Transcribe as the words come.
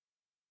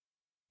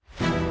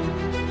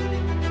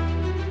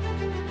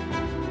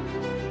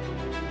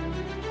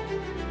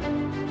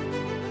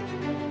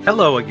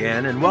Hello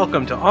again, and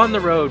welcome to On the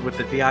Road with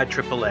the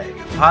VIAAA, a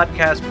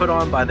podcast put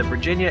on by the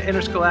Virginia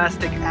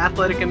Interscholastic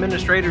Athletic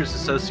Administrators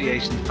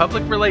Association's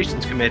Public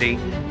Relations Committee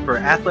for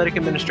athletic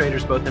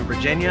administrators both in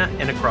Virginia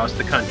and across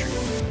the country.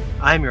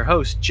 I am your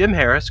host, Jim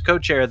Harris,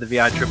 co-chair of the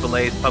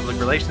VIAAA's Public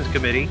Relations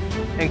Committee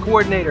and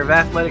coordinator of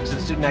athletics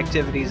and student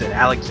activities at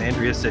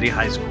Alexandria City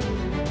High School.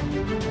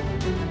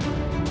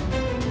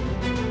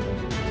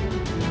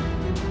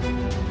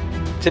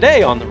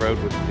 Today on the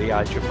road with the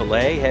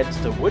VIAAA heads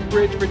to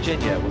Woodbridge,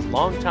 Virginia with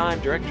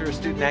longtime Director of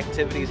Student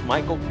Activities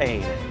Michael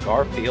Payne at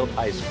Garfield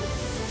High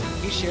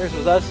School. He shares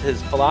with us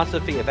his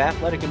philosophy of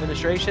athletic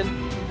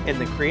administration and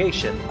the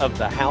creation of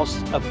the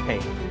House of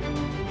Payne.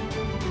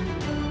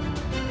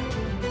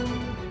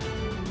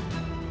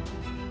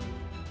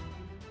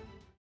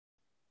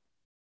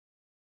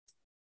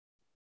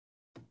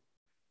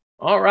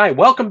 All right,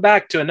 welcome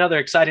back to another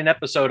exciting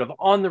episode of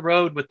On the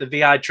Road with the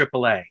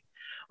VIAAA.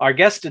 Our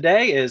guest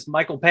today is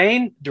Michael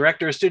Payne,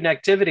 Director of Student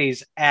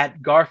Activities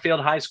at Garfield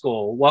High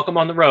School. Welcome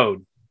on the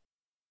road.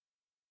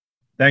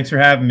 Thanks for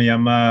having me.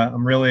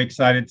 I'm really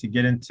excited to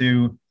get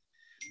into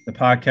the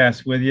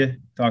podcast with you,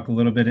 talk a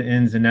little bit of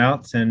ins and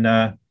outs,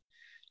 and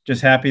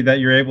just happy that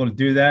you're able to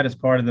do that as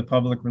part of the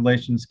Public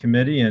Relations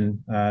Committee.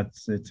 And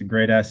it's a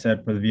great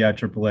asset for the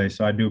VIAAA.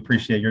 So I do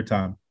appreciate your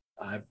time.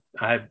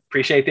 I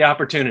appreciate the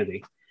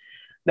opportunity.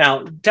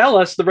 Now, tell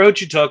us the road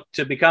you took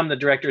to become the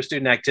Director of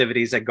Student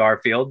Activities at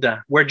Garfield.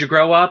 Where'd you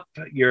grow up,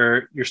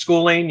 your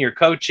schooling, your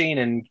coaching,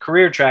 and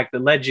career track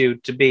that led you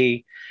to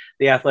be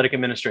the athletic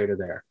administrator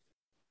there?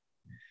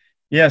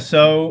 Yeah,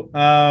 so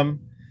I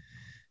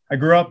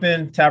grew up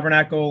in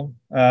Tabernacle,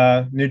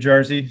 New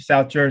Jersey,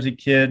 South Jersey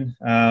kid,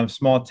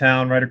 small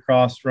town right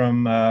across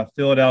from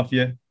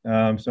Philadelphia.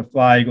 So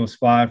fly, Eagles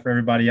fly for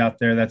everybody out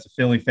there that's a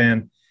Philly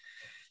fan.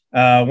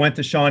 Went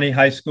to Shawnee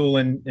High School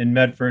in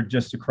Medford,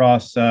 just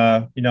across,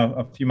 a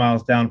few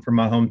miles down from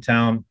my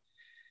hometown,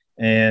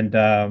 and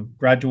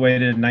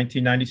graduated in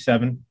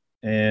 1997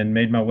 and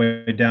made my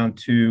way down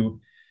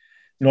to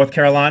North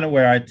Carolina,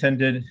 where I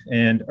attended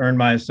and earned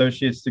my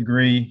associate's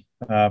degree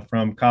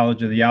from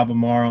College of the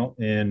Albemarle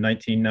in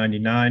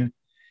 1999.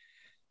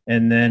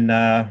 And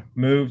then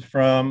moved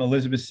from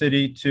Elizabeth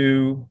City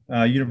to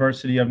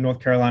University of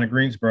North Carolina,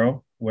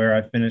 Greensboro, where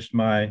I finished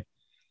my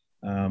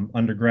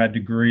undergrad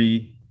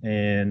degree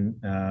and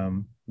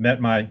met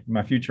my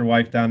future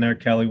wife down there.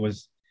 Kelly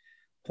was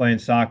playing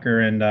soccer,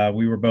 and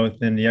we were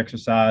both in the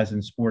exercise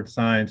and sports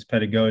science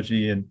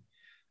pedagogy and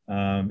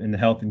in the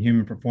health and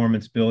human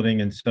performance building.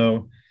 And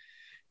so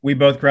we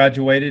both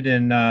graduated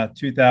in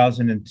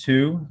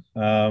 2002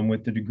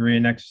 with the degree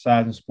in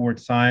exercise and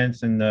sports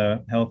science and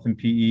the health and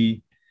PE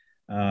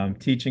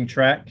teaching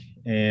track,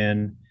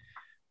 and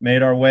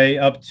made our way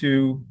up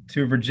to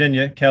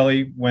Virginia.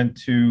 Kelly went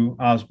to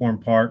Osborne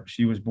Park.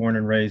 She was born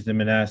and raised in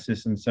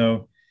Manassas. And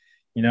so,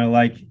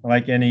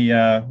 like any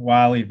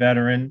wily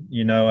veteran,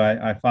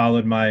 I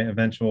followed my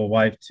eventual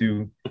wife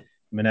to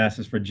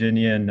Manassas,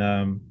 Virginia, and,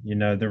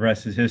 the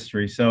rest is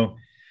history. So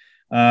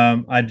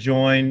I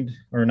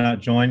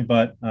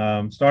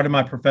started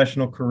my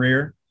professional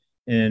career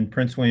in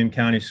Prince William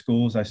County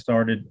schools. I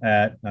started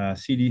at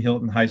C.D.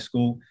 Hilton High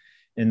School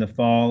in the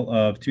fall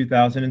of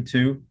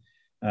 2002.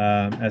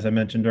 As I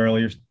mentioned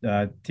earlier,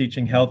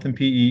 teaching health and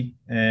PE,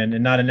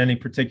 and not in any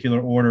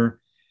particular order.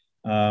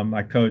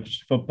 I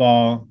coached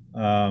football,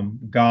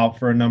 golf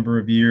for a number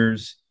of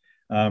years.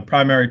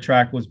 Primary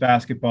track was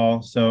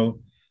basketball.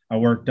 So I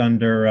worked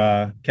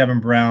under Kevin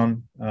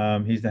Brown.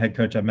 He's the head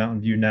coach at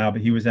Mountain View now, but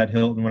he was at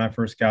Hilton when I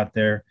first got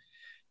there.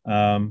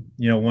 One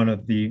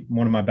of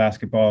my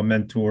basketball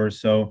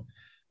mentors. So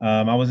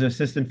I was an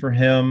assistant for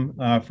him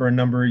for a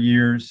number of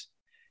years,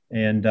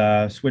 and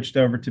switched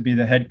over to be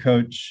the head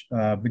coach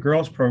of the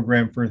girls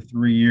program for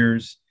 3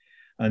 years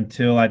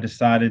until I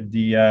decided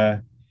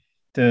to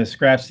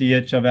scratch the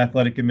itch of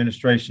athletic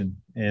administration.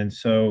 And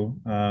so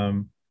I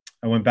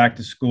went back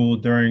to school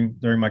during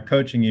my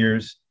coaching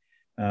years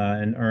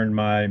and earned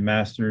my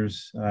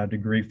master's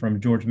degree from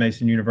George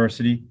Mason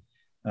University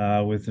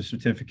with a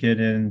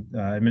certificate in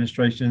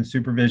administration and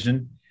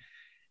supervision,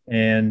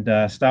 and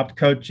stopped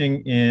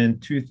coaching in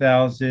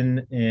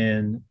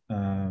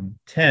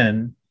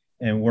 2010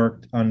 and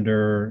worked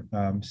under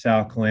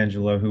Sal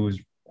Colangelo, who was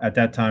at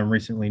that time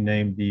recently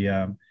named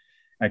the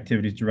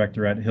activities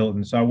director at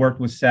Hilton. So I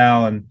worked with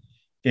Sal and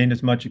gained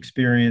as much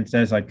experience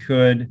as I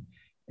could,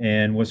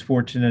 and was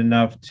fortunate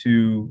enough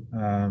to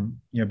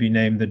be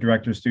named the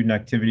director of student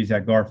activities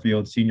at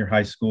Garfield Senior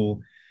High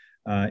School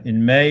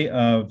in May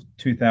of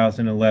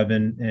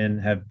 2011, and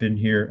have been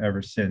here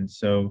ever since.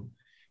 So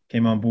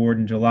came on board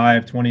in July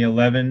of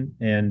 2011,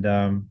 and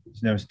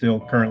still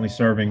currently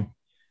serving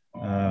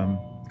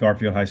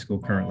Garfield High School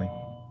currently.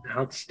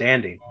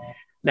 Outstanding.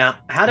 Now,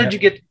 how did you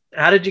get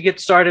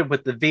started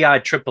with the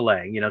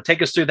VIAAA?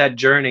 Take us through that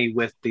journey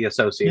with the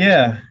association.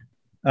 Yeah.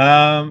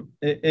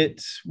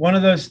 It's one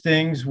of those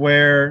things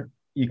where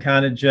you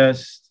kind of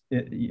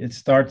it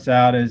starts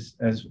out as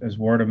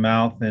word of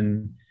mouth.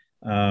 And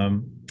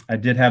I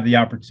did have the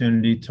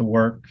opportunity to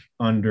work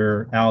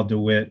under Al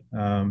DeWitt.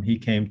 He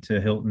came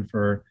to Hilton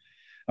for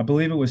I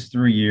believe it was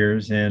 3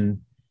 years, and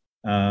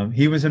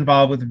he was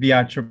involved with the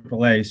VI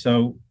AAA.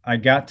 So I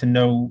got to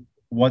know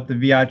what the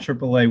VI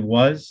AAA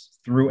was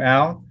through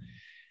Al.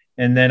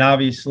 And then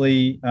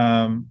obviously,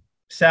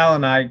 Sal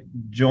and I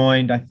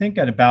joined, I think,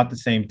 at about the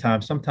same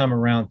time, sometime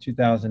around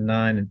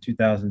 2009 and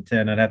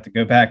 2010. I'd have to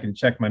go back and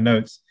check my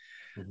notes.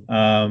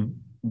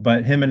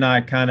 But him and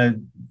I kind of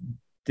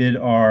did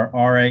our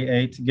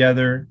RAA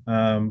together,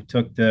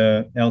 took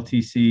the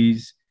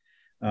LTCs,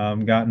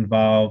 got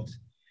involved.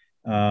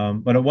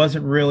 But it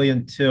wasn't really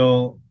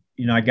until,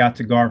 I got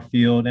to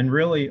Garfield, and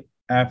really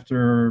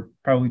after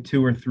probably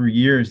 2 or 3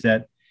 years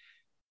that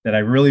I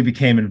really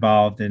became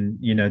involved and,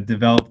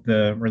 developed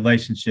the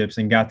relationships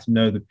and got to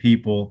know the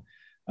people.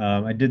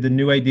 I did the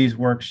New ADs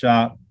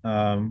workshop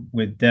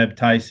with Deb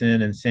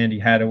Tyson and Sandy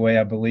Hadaway,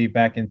 I believe,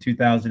 back in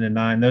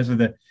 2009. Those are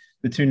the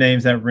two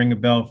names that ring a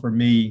bell for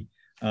me.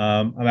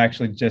 I've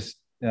actually just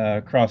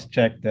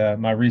cross-checked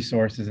my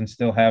resources and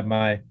still have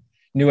my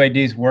New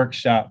ADs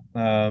workshop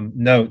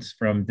notes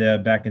from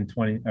Deb back in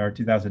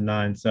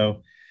 2009.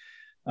 So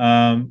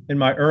in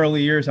my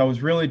early years, I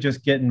was really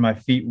just getting my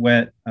feet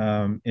wet.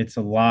 It's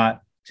a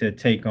lot to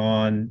take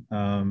on,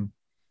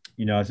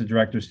 as a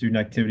director of student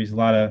activities, a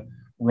lot of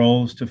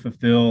roles to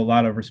fulfill, a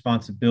lot of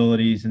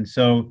responsibilities. And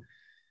so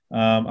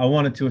I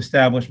wanted to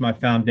establish my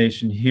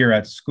foundation here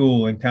at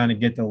school and kind of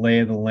get the lay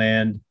of the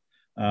land.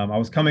 I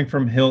was coming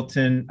from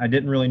Hilton. I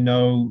didn't really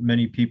know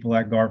many people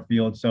at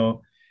Garfield.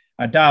 So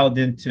I dialed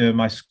into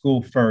my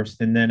school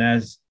first. And then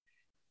as,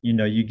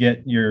 you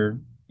get your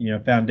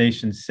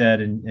foundation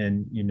set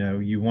and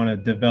you want to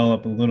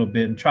develop a little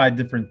bit and try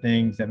different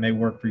things that may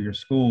work for your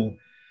school.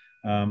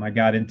 I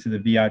got into the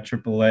VI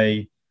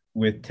AAA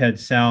with Ted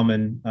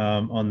Salmon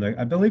on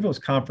I believe it was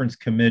conference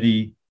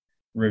committee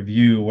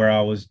review, where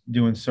I was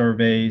doing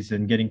surveys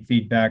and getting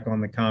feedback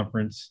on the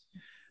conference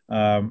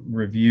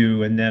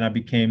review. And then I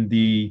became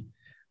the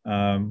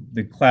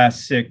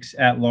Class 6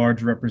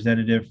 at-large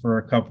representative for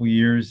a couple of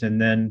years. And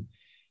then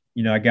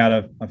I got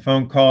a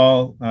phone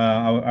call.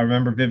 I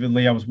remember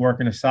vividly, I was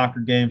working a soccer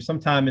game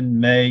sometime in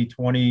May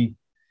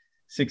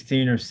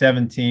 2016 or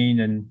 17.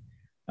 And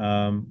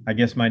I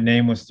guess my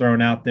name was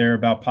thrown out there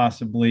about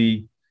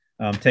possibly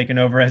taking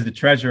over as the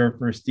treasurer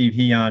for Steve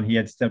Heon. He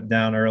had stepped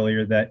down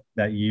earlier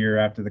that year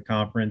after the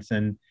conference.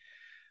 And,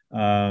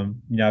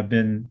 I've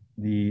been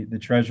the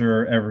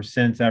treasurer ever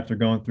since, after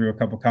going through a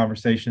couple of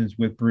conversations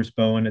with Bruce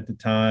Bowen at the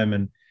time,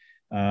 and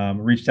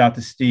reached out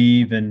to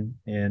Steve and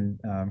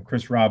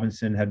Chris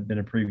Robinson had been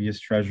a previous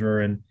treasurer,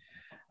 and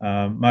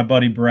my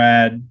buddy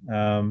Brad,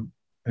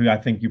 who I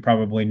think you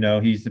probably know,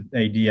 he's the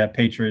AD at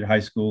Patriot High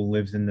School,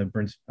 lives in the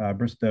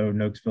Bristow,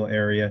 Nokesville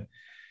area.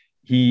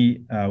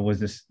 He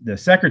was the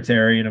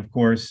secretary, and of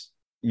course,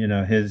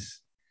 his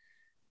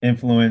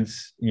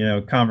influence,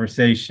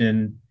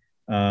 conversation,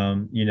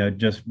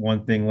 just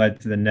one thing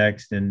led to the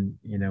next, and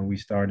we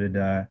started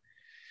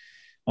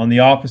on the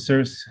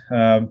officers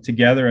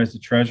together as the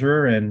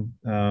treasurer, and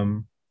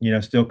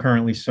still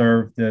currently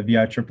serve the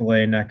VI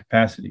AAA in that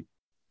capacity.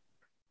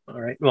 All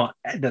right. Well,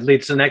 that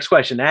leads to the next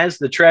question. As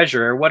the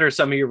treasurer, what are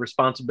some of your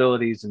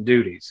responsibilities and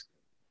duties?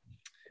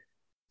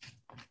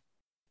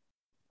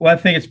 Well, I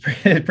think it's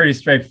pretty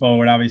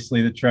straightforward.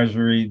 Obviously, the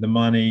treasury, the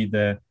money,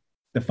 the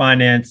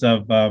finance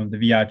of the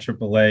VI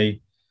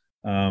AAA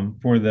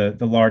for the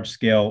large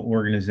scale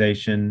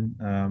organization.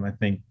 I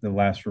think the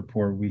last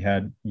report we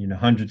had,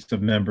 hundreds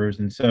of members.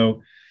 And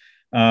so,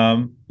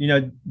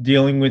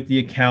 dealing with the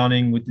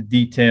accounting, with the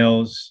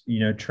details,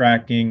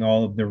 tracking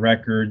all of the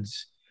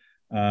records,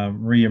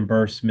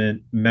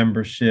 reimbursement,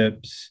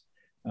 memberships,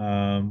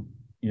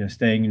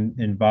 staying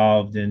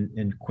involved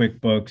in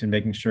QuickBooks and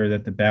making sure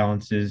that the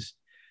balances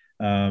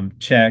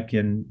check,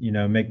 and,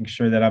 making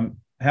sure that I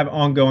have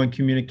ongoing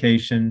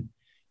communication,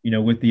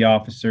 with the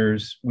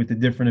officers, with the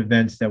different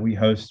events that we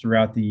host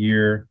throughout the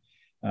year,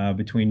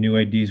 between New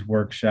ADs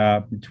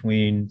workshop,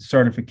 between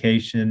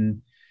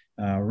certification,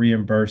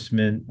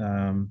 reimbursement,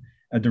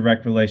 a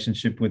direct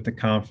relationship with the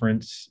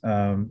conference,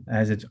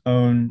 has its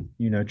own,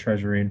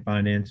 treasury and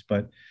finance,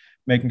 but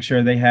making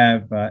sure they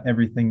have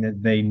everything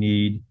that they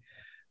need.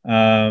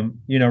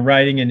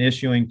 Writing and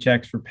issuing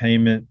checks for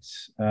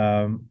payments,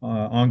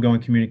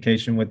 ongoing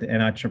communication with the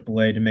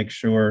NIAAA to make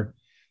sure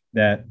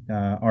that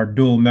our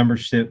dual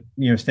membership,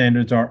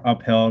 standards are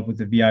upheld with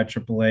the VI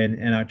AAA and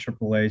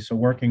NIAAA. So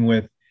working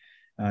with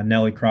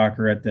Nellie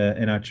Crocker at the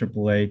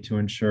NIAAA to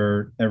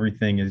ensure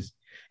everything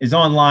is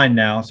online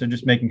now. So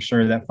just making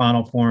sure that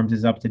Final Forms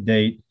is up to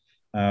date,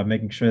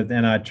 making sure that the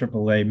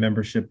NIAAA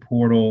membership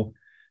portal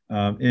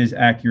is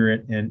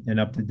accurate and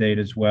up to date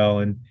as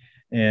well.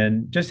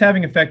 And just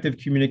having effective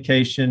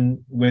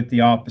communication with the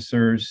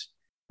officers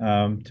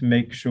to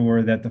make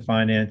sure that the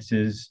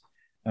finances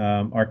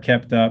are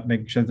kept up,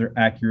 making sure they're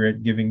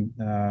accurate, giving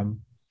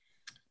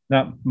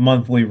not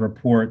monthly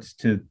reports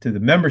to the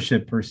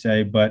membership per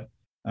se, but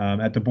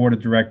at the board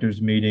of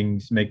directors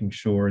meetings, making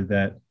sure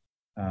that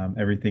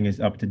everything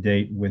is up to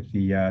date with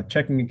the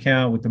checking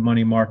account, with the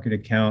money market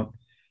account,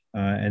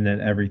 and that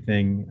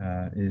everything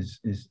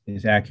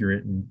is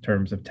accurate in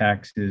terms of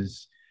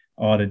taxes,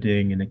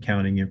 auditing and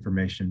accounting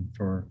information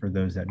for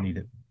those that need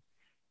it.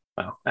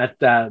 Well,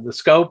 the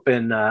scope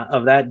and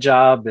of that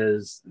job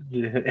is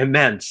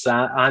immense.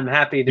 I'm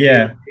happy to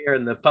be here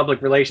in the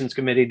Public Relations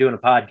Committee doing a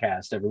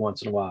podcast every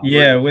once in a while.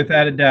 Yeah,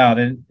 without a doubt.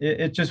 And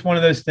it's just one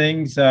of those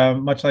things,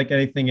 much like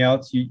anything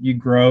else, you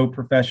grow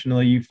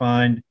professionally, you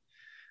find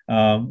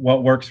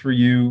what works for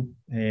you,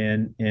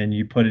 and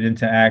you put it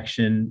into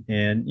action.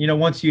 And,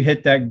 once you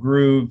hit that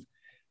groove,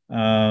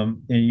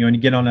 and you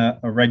get on a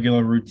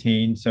regular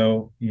routine.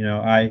 So,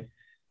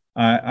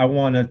 I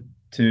want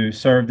to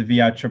serve the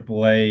VI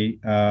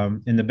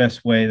AAA in the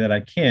best way that I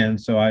can.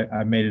 So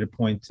I made it a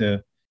point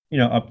to,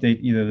 update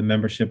either the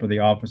membership or the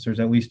officers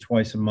at least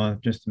twice a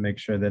month, just to make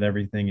sure that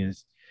everything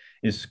is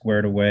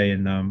squared away,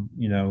 and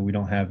we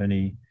don't have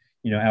any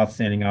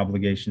outstanding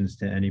obligations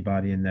to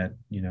anybody, and that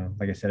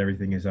like I said,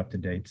 everything is up to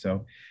date.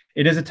 So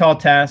it is a tall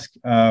task,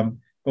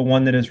 but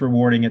one that is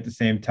rewarding at the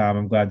same time.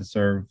 I'm glad to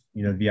serve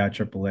the VI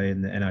AAA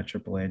and the NI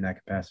AAA in that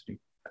capacity.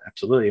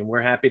 Absolutely, and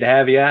we're happy to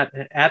have you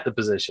at the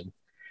position.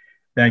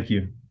 Thank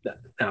you.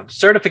 Now,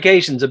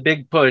 certification's a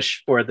big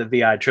push for the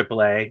VI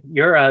AAA.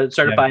 You're a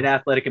certified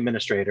athletic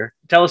administrator.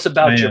 Tell us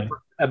about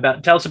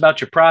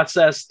your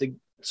process, the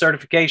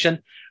certification,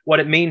 what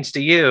it means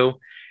to you,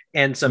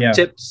 and some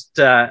tips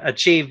to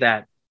achieve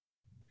that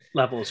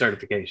level of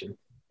certification.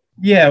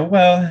 Yeah,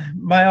 well,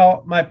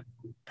 my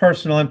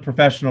personal and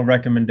professional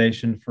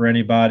recommendation for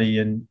anybody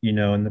in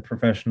the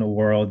professional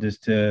world is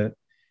to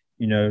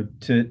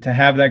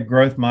have that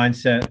growth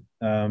mindset,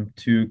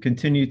 to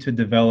continue to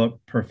develop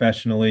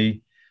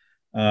professionally,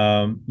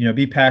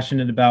 be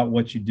passionate about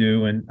what you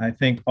do. And I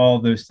think all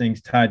of those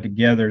things tied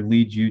together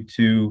lead you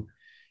to,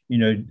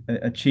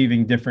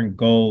 achieving different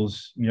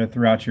goals,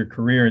 throughout your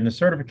career. And the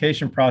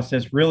certification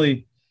process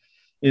really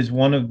is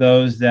one of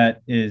those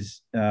that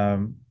is,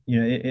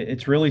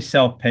 it's really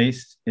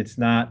self-paced. It's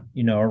not,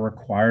 a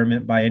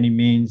requirement by any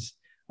means.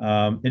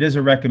 It is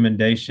a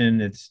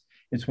recommendation.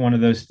 It's one of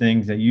those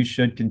things that you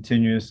should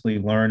continuously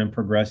learn and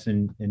progress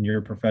in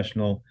your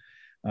professional,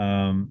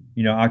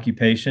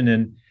 occupation.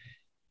 And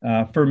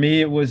for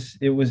me, it was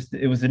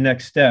the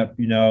next step.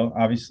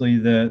 Obviously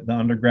the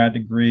undergrad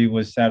degree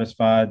was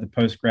satisfied. The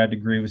postgrad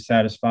degree was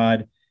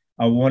satisfied.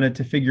 I wanted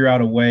to figure out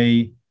a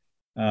way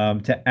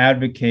to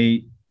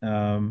advocate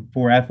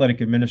for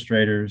athletic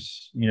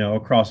administrators,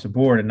 across the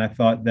board. And I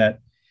thought that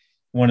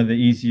one of the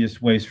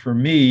easiest ways for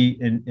me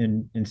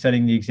in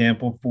setting the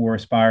example for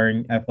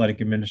aspiring athletic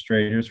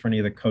administrators, for any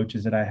of the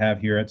coaches that I have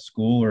here at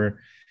school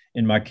or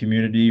in my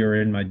community or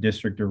in my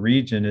district or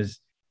region, is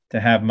to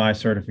have my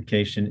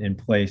certification in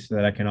place so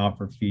that I can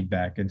offer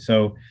feedback. And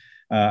so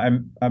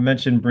I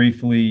mentioned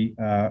briefly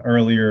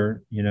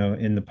earlier,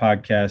 in the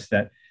podcast,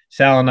 that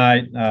Sal and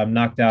I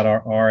knocked out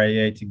our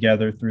RAA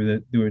together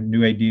through a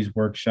New ADs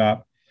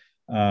workshop.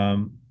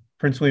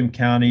 Prince William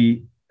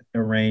County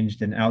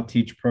arranged an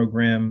outteach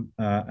program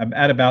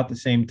at about the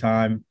same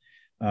time.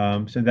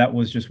 So that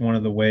was just one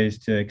of the ways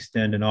to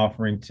extend an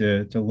offering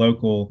to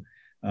local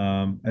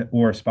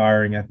or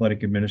aspiring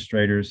athletic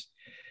administrators.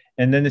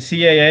 And then the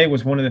CAA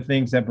was one of the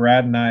things that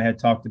Brad and I had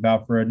talked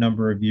about for a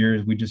number of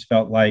years. We just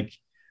felt like,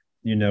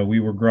 we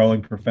were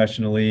growing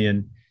professionally,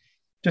 and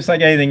just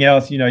like anything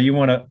else, you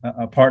want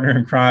a partner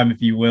in crime,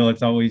 if you will.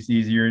 It's always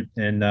easier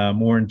and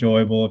more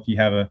enjoyable if you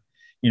have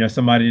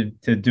somebody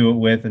to do it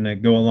with and to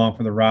go along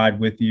for the ride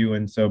with you.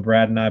 And so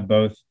Brad and I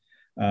both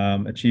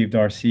achieved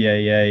our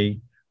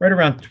CAA right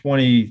around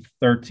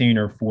 2013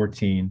 or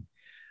 14.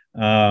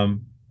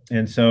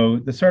 And so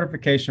the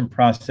certification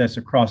process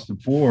across the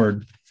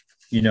board,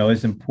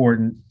 is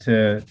important.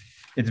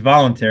 It's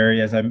voluntary,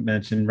 as I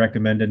mentioned,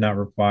 recommended, not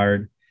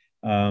required.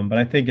 But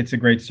I think it's a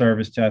great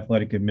service to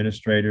athletic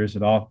administrators.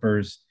 It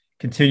offers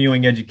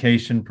continuing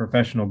education,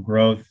 professional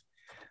growth.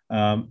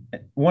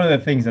 One of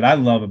the things that I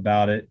love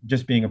about it,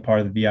 just being a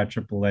part of the VI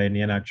AAA and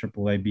the NI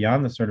AAA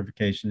beyond the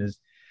certification, is,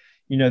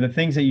 the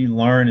things that you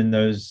learn in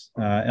those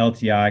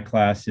LTI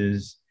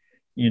classes,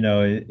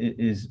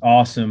 is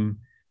awesome.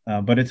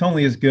 But it's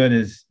only as good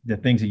as the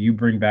things that you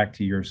bring back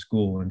to your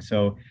school. And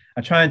so I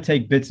try and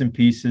take bits and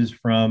pieces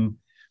from,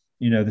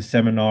 the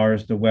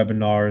seminars, the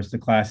webinars, the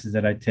classes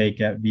that I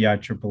take at VI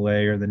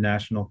AAA or the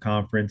national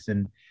conference,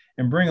 and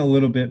bring a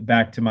little bit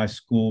back to my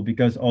school,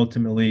 because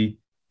ultimately,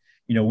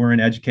 we're in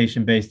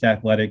education-based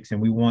athletics,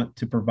 and we want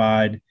to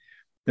provide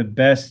the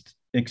best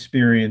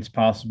experience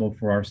possible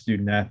for our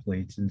student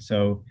athletes. And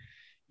so,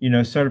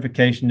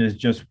 certification is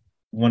just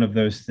one of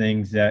those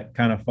things that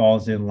kind of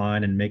falls in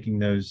line in making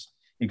those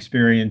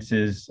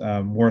experiences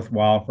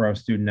worthwhile for our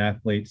student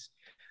athletes.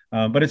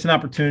 But it's an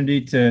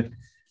opportunity to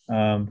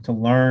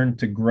learn,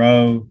 to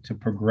grow, to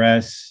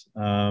progress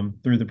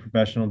through the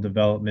professional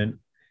development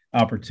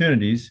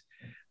opportunities,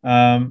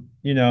 and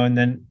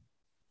then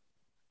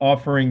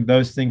offering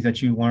those things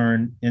that you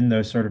learn in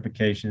those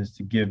certifications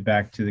to give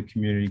back to the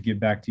community, give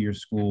back to your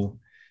school,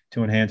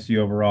 to enhance the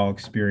overall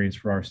experience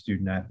for our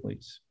student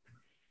athletes.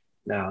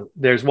 Now,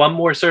 there's one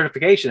more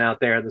certification out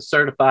there, the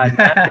Certified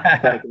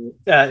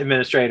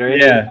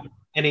Administrator.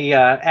 Any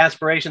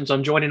aspirations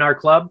on joining our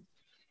club?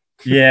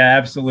 Yeah,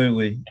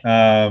 absolutely.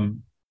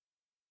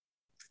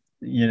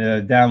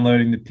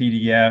 downloading the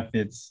PDF,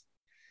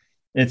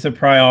 it's a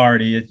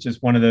priority. It's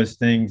just one of those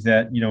things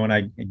that, when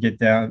I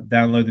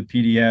download the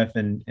PDF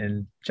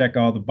and check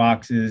all the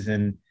boxes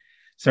and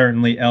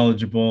certainly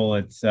eligible,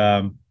 it's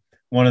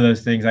one of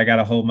those things I got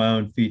to hold my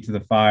own feet to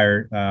the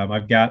fire.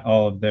 I've got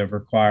all of the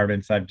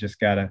requirements. I've just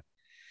got to,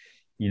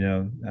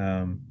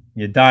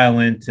 you dial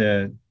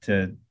into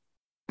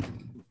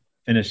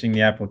finishing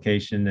the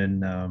application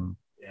and,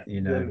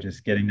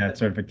 just getting that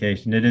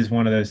certification. It is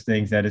one of those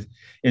things that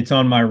it's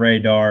on my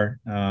radar.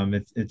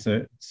 It's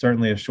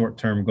certainly a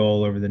short-term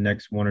goal over the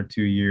next 1 or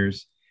 2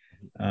 years.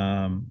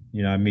 I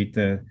meet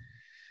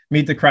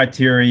the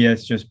criteria.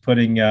 It's just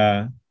putting,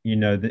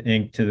 the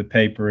ink to the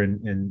paper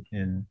and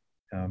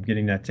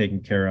getting that taken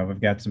care of.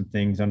 I've got some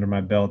things under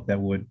my belt that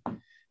would,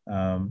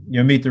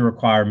 meet the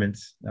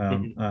requirements.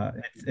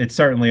 It's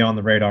certainly on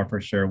the radar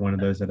for sure. One of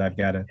those that I've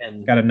got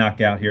to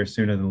knock out here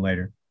sooner than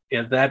later.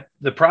 Yeah, that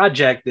the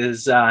project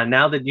is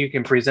now that you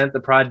can present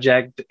the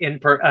project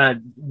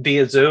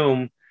via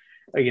Zoom,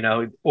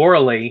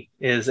 orally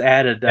is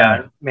added,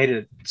 made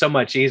it so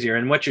much easier.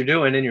 And what you're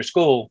doing in your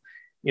school,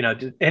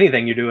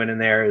 anything you're doing in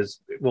there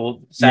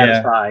will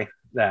satisfy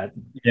that.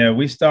 Yeah,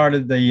 we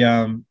started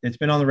it's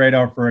been on the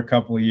radar for a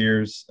couple of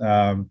years.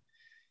 I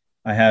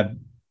had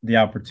the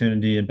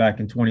opportunity back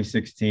in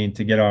 2016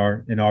 to get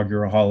our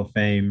inaugural Hall of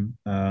Fame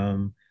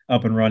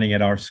up and running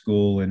at our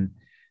school. And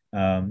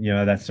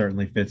that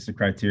certainly fits the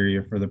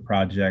criteria for the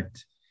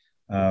project.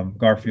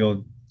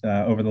 Garfield,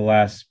 over the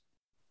last,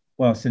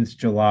 since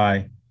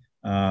July,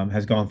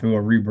 has gone through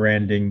a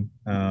rebranding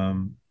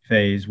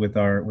phase with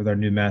our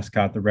new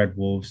mascot, the Red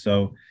Wolves.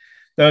 So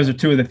those are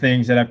two of the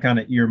things that I've kind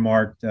of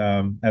earmarked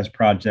as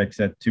projects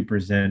to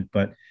present.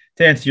 But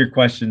to answer your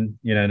question,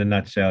 in a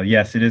nutshell,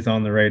 yes, it is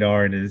on the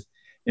radar.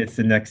 It's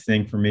the next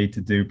thing for me to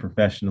do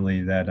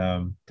professionally that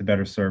to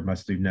better serve my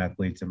student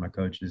athletes and my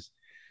coaches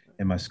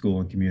and my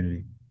school and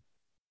community.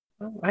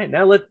 All right,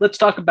 now let's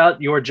talk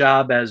about your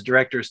job as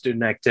director of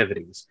student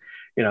activities.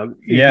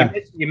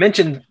 You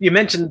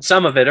mentioned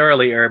some of it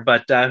earlier,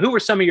 but who were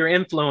some of your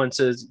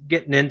influences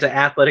getting into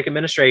athletic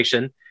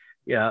administration?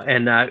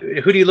 And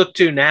who do you look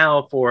to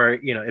now for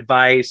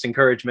advice,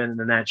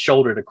 encouragement, and that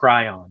shoulder to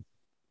cry on?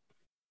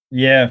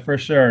 Yeah, for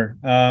sure.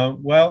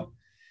 Well,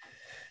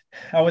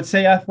 I would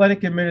say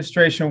athletic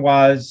administration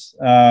wise,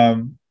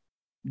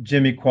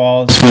 Jimmy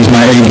Qualls was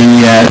my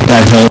AD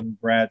at Hilton,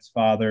 Brad's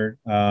father.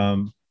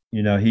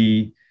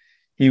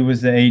 He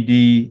was the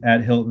AD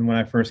at Hilton when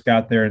I first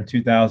got there in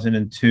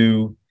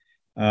 2002.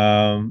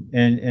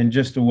 And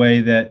just the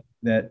way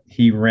that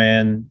he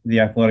ran the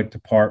athletic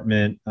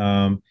department.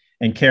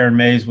 And Karen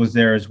Mays was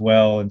there as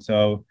well. And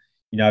so,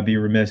 I'd be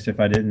remiss if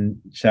I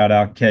didn't shout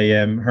out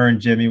KM. Her and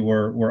Jimmy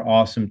were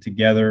awesome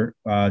together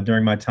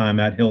during my time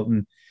at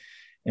Hilton,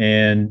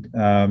 and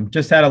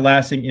just had a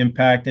lasting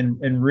impact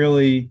and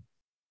really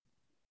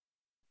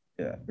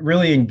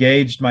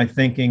engaged my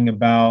thinking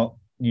about,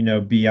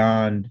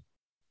 beyond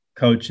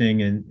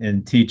coaching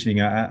and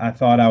teaching. I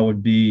thought I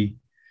would be,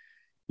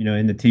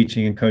 in the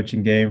teaching and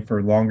coaching game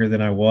for longer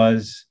than I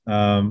was.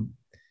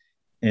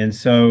 And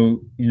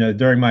so,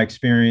 during my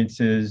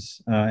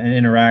experiences and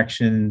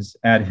interactions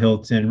at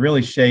Hilton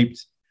really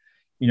shaped,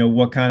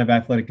 what kind of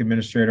athletic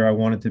administrator I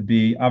wanted to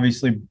be.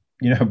 Obviously,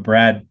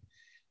 Brad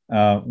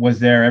was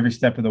there every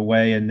step of the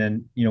way. And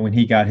then, when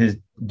he got his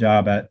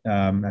job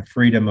at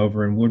Freedom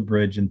over in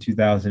Woodbridge in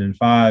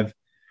 2005,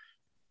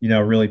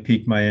 really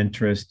piqued my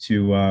interest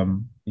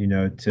to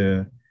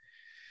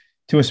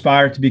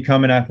aspire to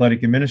become an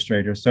athletic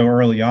administrator. So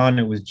early on,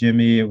 it was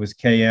Jimmy, it was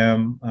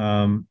KM.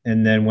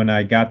 And then when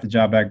I got the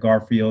job at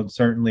Garfield,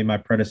 certainly my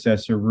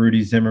predecessor,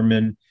 Rudy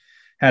Zimmerman,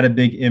 had a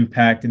big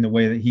impact in the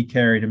way that he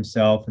carried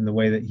himself and the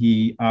way that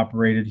he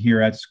operated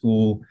here at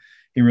school.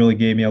 He really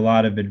gave me a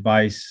lot of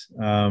advice,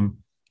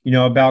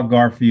 about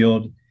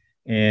Garfield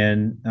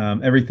and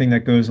everything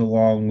that goes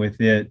along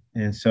with it.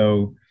 And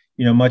so,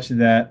 much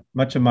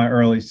of my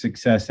early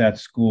success at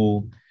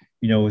school,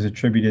 was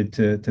attributed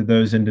to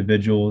those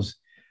individuals.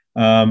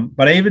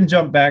 But I even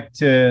jump back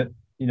to,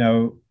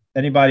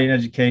 anybody in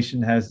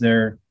education has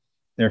their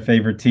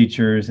favorite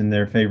teachers and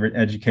their favorite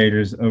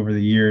educators over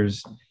the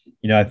years.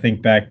 I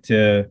think back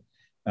to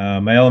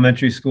my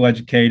elementary school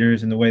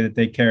educators and the way that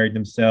they carried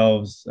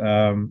themselves.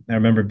 I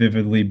remember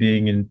vividly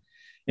being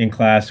in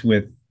class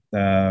with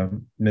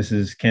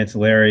Mrs.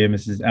 Cancellaria,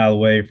 Mrs.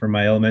 Alloway from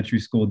my elementary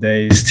school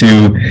days, to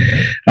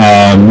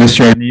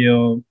Mr.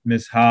 O'Neill,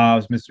 Ms.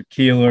 Hobbs, Mr.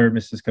 Keeler,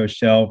 Mrs.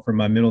 Koschel from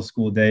my middle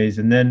school days.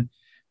 And then,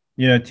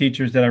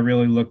 teachers that I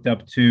really looked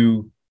up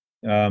to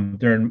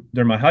during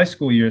my high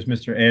school years,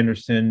 Mr.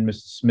 Anderson,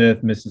 Mrs.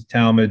 Smith, Mrs.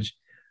 Talmadge,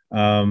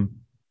 and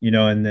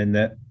then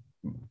that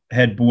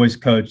head boys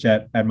coach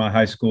at my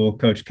high school,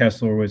 Coach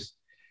Kessler, was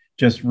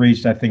just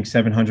reached, I think,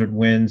 700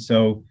 wins.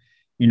 So,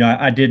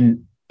 I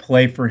didn't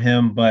play for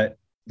him, but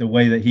the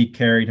way that he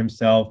carried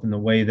himself and the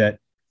way that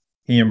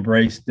he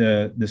embraced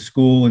the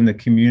school and the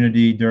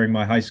community during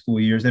my high school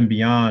years and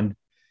beyond,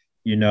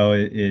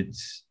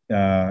 it's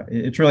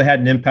really had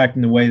an impact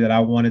in the way that I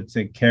wanted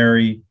to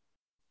carry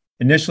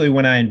initially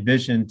when I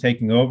envisioned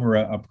taking over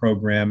a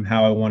program,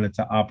 how I wanted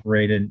to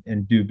operate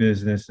and do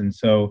business. And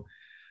so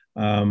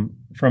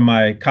from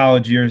my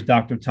college years,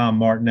 Dr. Tom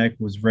Martinek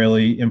was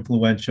really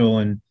influential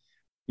in,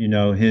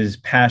 his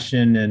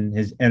passion and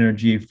his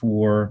energy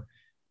for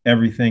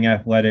everything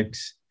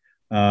athletics.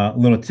 A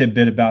little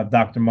tidbit about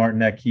Dr.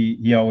 Martinek,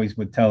 he always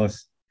would tell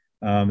us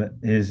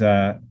his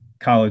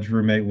college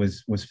roommate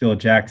was Phil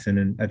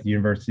Jackson at the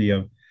University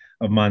of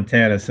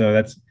Montana.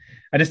 So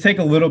I just take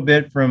a little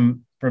bit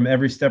from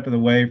every step of the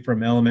way,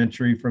 from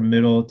elementary, from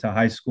middle to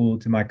high school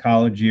to my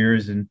college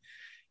years. And,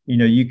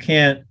 you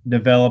can't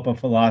develop a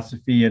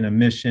philosophy and a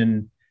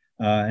mission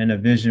and a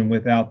vision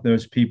without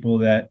those people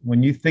that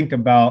when you think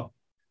about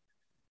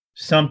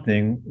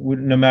something,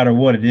 no matter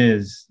what it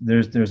is,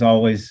 there's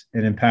always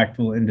an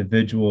impactful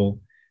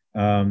individual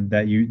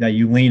that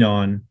you lean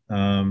on,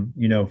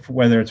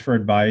 whether it's for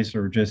advice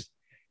or just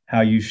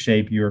how you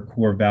shape your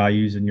core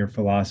values and your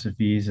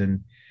philosophies.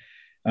 And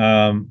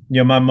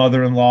my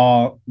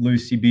mother-in-law,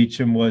 Lucy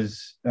Beecham,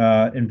 was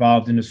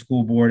involved in the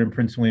school board in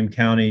Prince William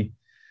County.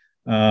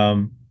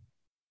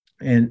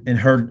 And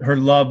her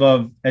love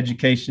of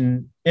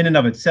education in and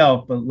of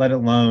itself, but let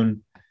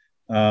alone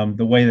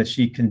the way that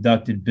she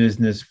conducted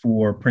business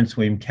for Prince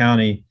William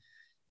County,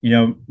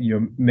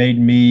 made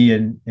me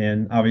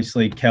and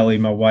obviously Kelly,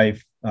 my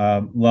wife,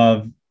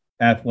 love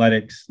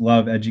athletics,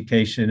 love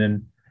education,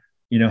 and,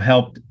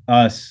 helped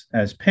us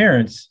as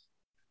parents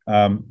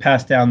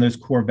pass down those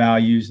core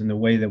values and the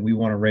way that we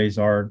want to raise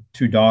our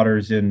two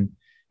daughters in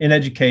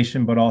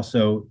education, but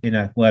also in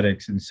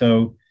athletics. And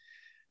so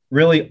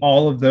really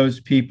all of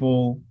those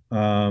people,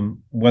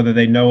 whether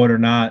they know it or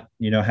not,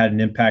 had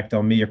an impact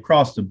on me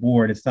across the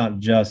board. It's not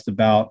just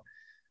about,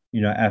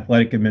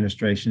 athletic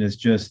administration. It's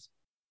just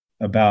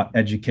about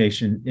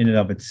education in and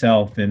of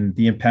itself and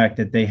the impact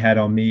that they had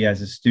on me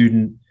as a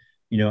student,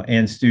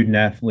 and student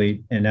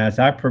athlete. And as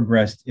I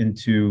progressed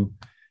into,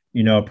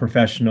 a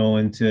professional,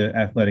 into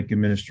athletic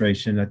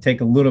administration, I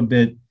take a little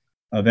bit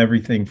of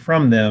everything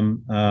from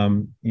them,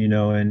 and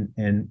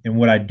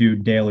what I do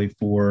daily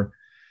for,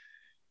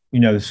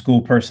 the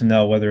school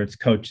personnel, whether it's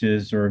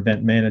coaches or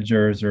event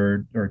managers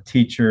or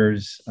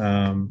teachers,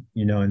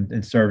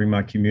 and serving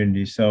my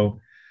community. So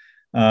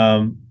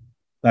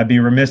I'd be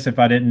remiss if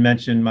I didn't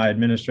mention my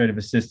administrative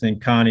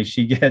assistant, Connie.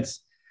 She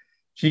gets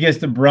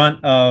the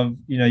brunt of,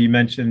 you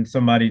mentioned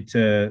somebody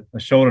a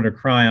shoulder to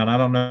cry on. I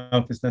don't know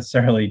if it's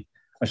necessarily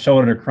a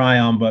shoulder to cry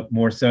on, but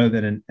more so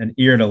than an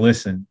ear to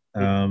listen,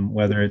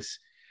 whether it's,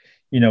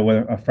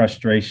 whether a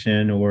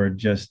frustration or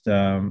just,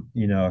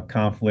 a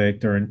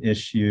conflict or an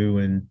issue.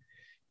 And,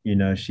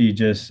 she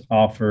just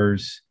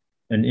offers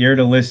an ear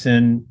to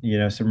listen,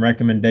 some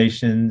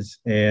recommendations,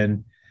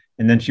 and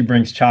then she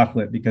brings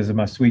chocolate because of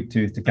my sweet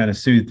tooth to kind of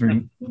soothe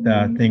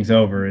things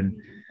over.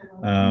 And,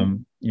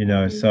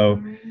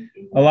 so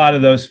a lot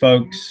of those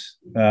folks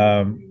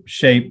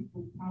shape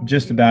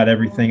just about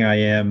everything I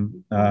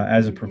am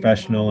as a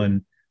professional.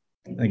 And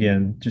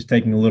again, just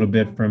taking a little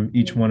bit from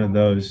each one of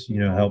those,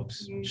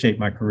 helps shape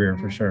my career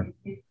for sure.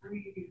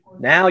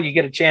 Now you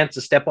get a chance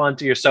to step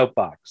onto your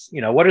soapbox.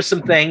 What are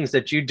some things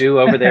that you do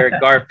over there at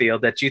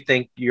Garfield that you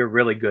think you're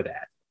really good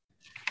at?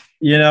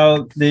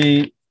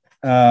 The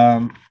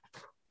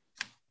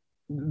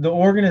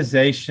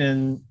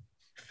organization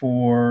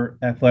for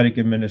athletic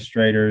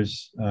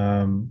administrators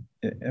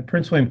at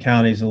Prince William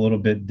County is a little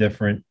bit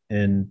different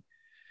in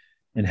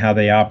how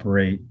they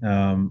operate.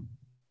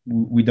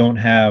 We don't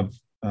have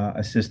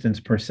assistants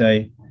per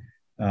se.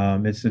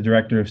 It's the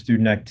director of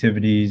student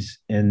activities,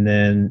 and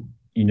then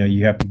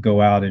you have to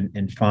go out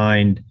and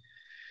find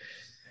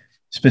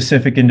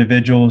specific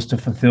individuals to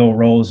fulfill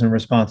roles and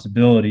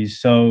responsibilities.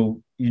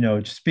 So,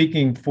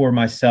 speaking for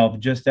myself,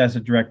 just as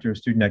a director of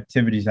student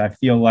activities, I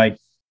feel like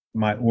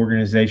my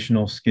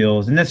organizational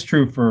skills, and that's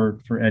true for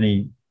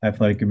any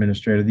athletic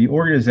administrator, the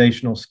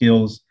organizational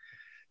skills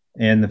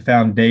and the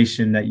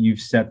foundation that you've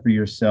set for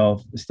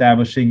yourself,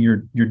 establishing your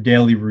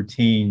daily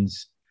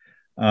routines,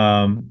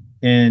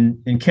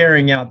 and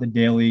carrying out the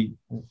daily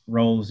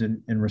roles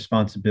and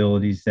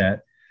responsibilities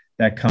that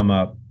come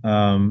up.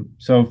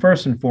 So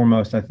first and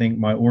foremost, I think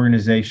my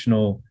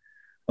organizational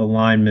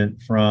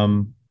alignment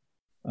from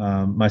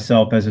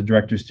myself as a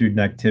director of student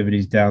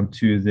activities down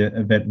to the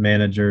event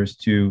managers,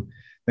 to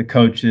the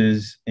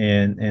coaches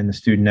and the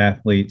student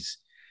athletes,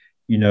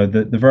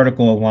 the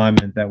vertical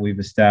alignment that we've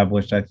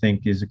established, I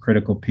think is a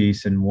critical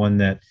piece, and one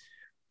that,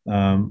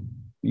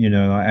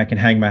 I can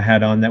hang my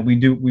hat on. That we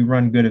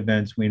run good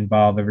events. We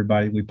involve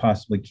everybody we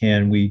possibly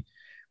can. We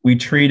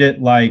treat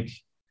it like,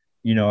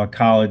 a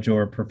college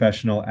or a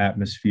professional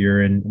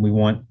atmosphere, and we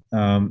want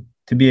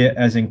to be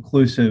as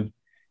inclusive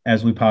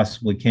as we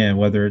possibly can,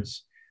 whether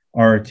it's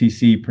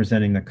ROTC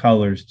presenting the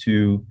colors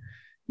to,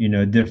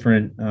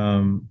 different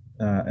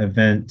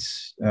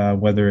events,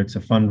 whether it's a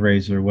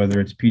fundraiser,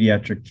 whether it's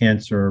pediatric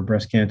cancer or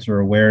breast cancer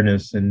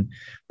awareness, and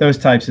those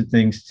types of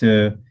things,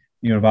 to,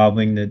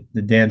 involving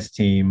the dance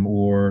team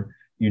or,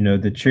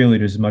 the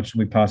cheerleaders as much as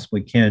we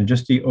possibly can.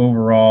 Just the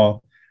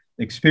overall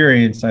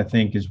experience, I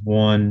think, is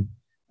one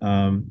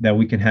that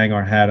we can hang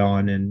our hat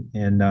on,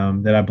 and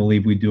that I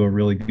believe we do a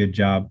really good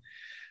job.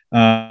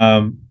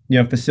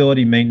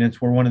 Facility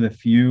maintenance, we're one of the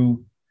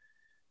few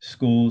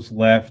schools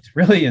left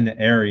really in the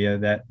area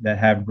that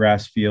have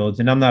grass fields,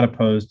 and I'm not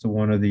opposed to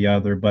one or the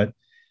other, but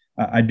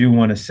I do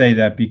want to say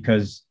that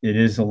because it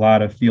is a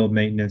lot of field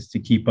maintenance to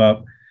keep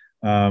up.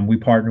 We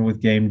partner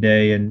with Game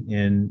Day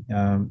and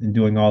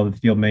doing all the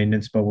field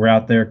maintenance, but we're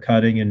out there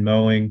cutting and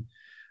mowing,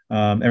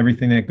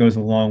 everything that goes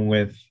along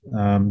with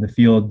the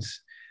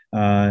fields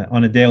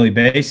on a daily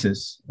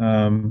basis,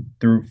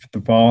 through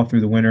the fall,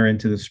 through the winter,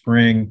 into the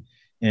spring,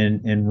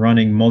 and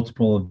running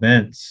multiple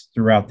events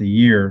throughout the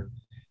year.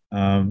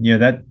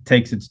 That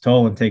takes its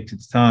toll and takes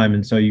its time.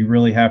 And so you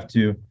really have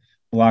to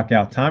block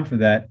out time for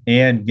that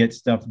and get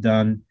stuff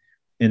done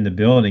in the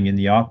building, in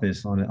the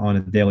office on a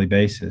daily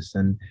basis.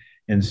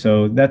 And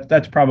so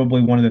that's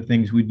probably one of the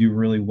things we do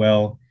really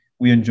well.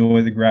 We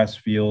enjoy the grass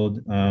field,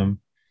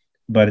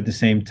 but at the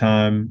same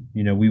time,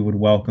 we would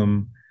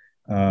welcome,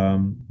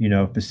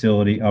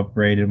 facility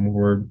upgrade. And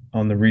we're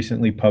on the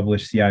recently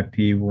published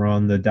CIP. We're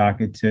on the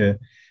docket to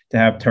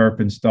have turf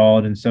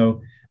installed. And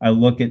so I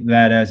look at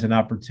that as an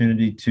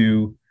opportunity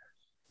to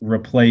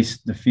replace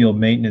the field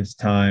maintenance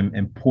time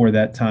and pour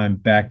that time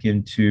back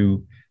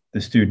into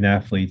the student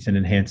athletes and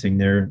enhancing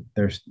their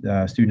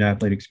student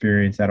athlete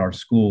experience at our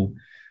school.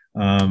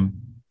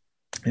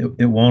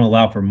 It won't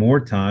allow for more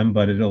time,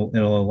 but it'll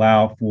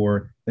allow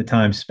for the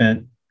time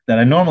spent that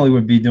I normally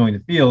would be doing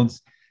the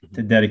fields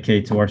to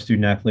dedicate to our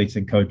student athletes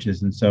and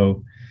coaches. And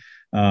so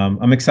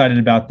I'm excited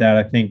about that.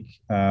 I think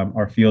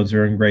our fields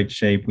are in great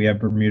shape. We have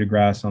Bermuda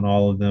grass on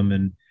all of them,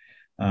 and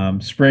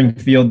spring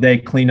field day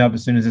cleanup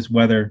as soon as this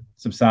weather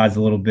subsides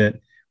a little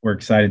bit. We're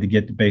excited to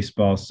get the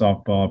baseball,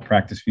 softball,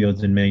 practice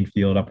fields, and main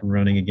field up and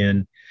running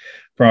again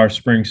for our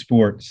spring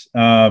sports.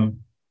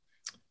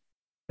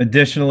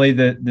 Additionally,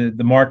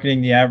 the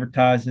marketing, the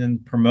advertising,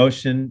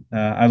 promotion,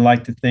 I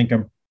like to think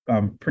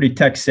I'm pretty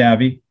tech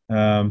savvy.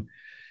 I'm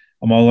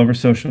all over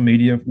social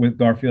media with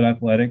Garfield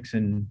Athletics,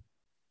 and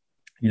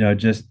doing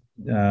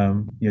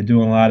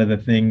a lot of the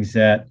things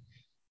that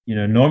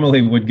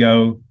normally would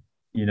go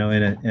in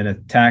a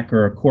tack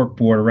or a cork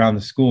board around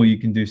the school. You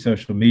can do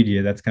social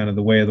media. That's kind of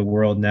the way of the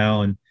world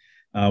now, and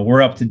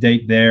we're up to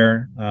date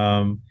there.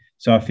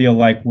 So I feel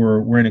like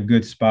we're in a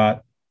good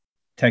spot,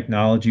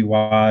 technology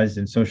wise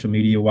and social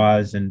media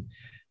wise, and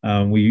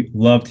we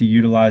love to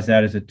utilize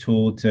that as a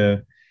tool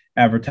to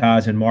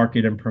advertise and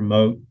market and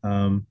promote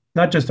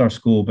not just our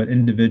school, but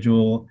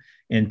individual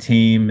and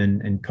team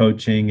and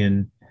coaching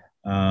and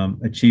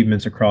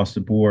achievements across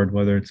the board,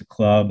 whether it's a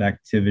club,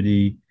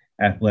 activity,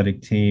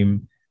 athletic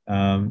team,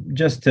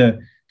 just to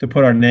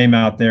put our name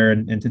out there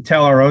and to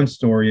tell our own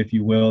story, if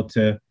you will,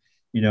 to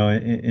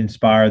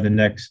inspire the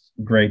next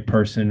great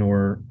person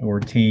or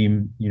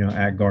team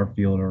at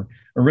Garfield or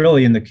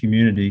really in the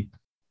community.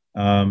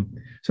 So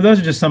those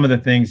are just some of the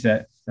things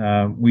that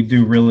we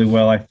do really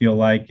well, I feel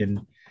like.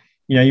 And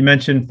you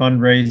mentioned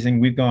fundraising.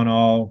 We've gone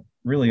all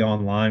really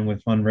online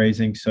with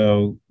fundraising,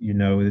 so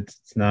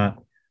it's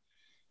not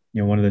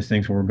one of those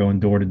things where we're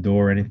going door to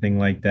door or anything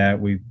like that.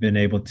 We've been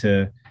able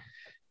to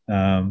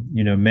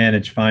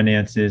manage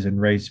finances and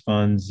raise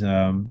funds,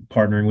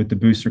 partnering with the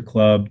Booster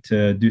Club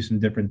to do some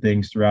different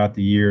things throughout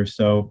the year.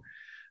 So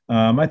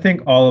I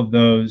think all of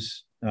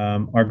those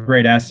are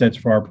great assets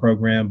for our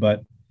program,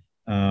 but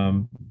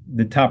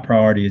the top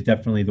priority is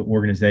definitely the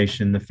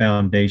organization, the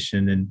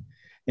foundation, and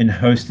in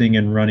hosting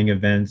and running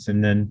events,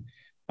 and then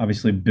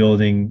obviously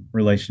building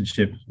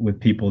relationships with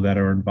people that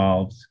are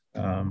involved,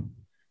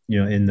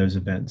 in those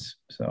events.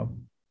 So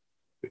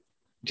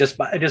just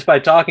by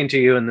talking to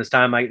you in this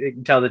time, I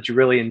can tell that you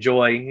really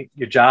enjoy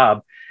your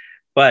job.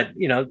 But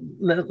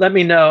let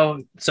me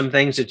know some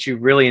things that you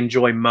really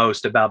enjoy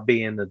most about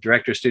being the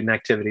director of student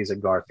activities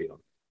at Garfield.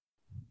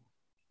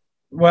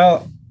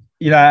 Well,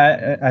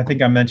 I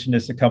think I mentioned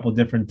this a couple of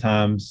different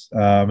times,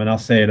 and I'll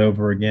say it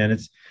over again.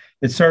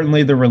 It's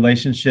certainly the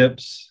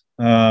relationships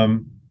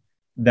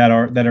that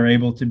are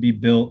able to be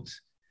built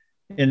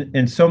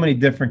in so many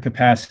different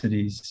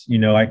capacities.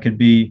 I could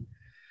be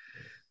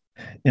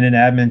in an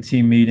admin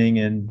team meeting,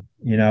 and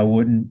I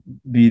wouldn't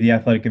be the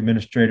athletic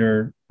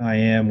administrator I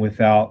am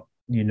without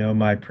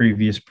my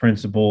previous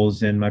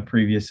principals and my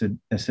previous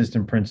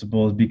assistant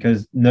principals,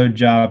 because no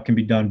job can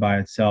be done by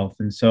itself.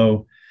 And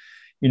so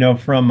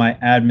from my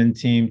admin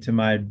team to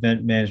my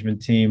event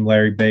management team,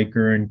 Larry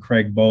Baker and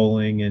Craig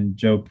Bowling and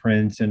Joe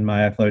Prince, and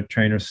my athletic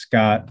trainer,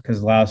 Scott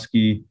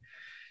Kozlowski,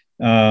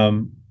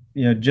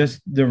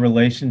 just the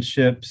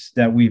relationships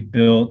that we've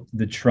built,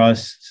 the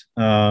trust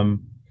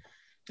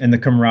and the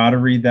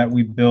camaraderie that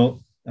we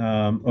built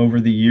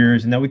over the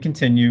years and that we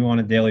continue on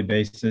a daily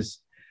basis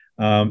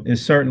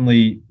is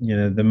certainly,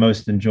 the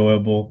most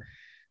enjoyable,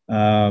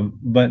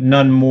 but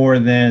none more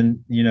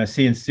than,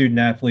 seeing student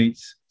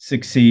athletes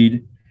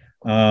succeed,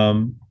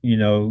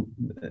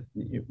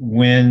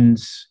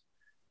 wins,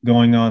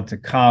 going on to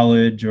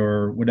college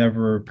or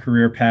whatever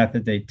career path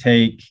that they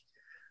take,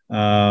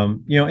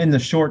 in the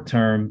short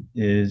term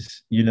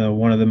is,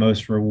 one of the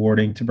most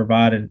rewarding, to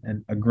provide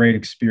a great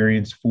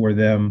experience for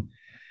them,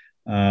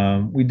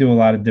 We do a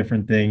lot of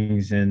different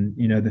things, and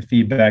the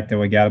feedback that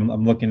we got.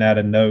 I'm looking at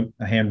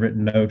a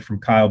handwritten note from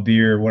Kyle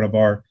Beer, one of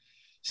our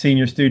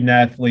senior student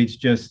athletes,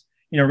 just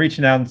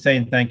reaching out and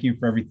saying thank you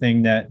for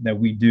everything that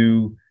we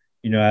do.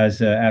 As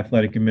an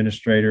athletic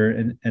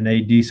administrator and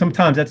AD,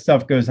 sometimes that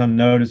stuff goes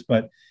unnoticed,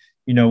 but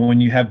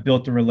when you have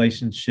built a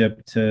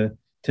relationship to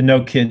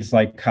know kids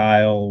like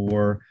Kyle,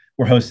 or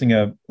we're hosting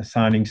a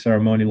signing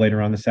ceremony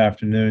later on this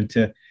afternoon,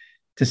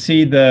 to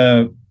see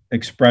the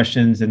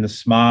expressions and the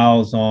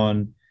smiles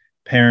on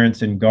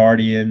parents and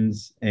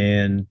guardians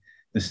and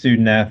the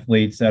student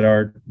athletes that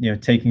are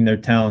taking their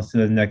talents to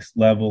the next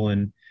level,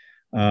 and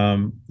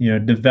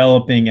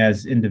developing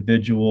as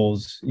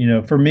individuals.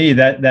 For me,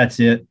 that's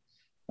it.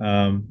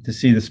 To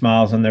see the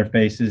smiles on their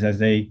faces as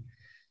they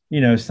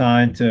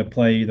sign to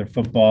play either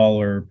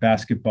football or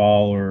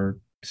basketball or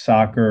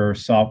soccer or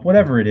soft,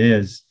 whatever it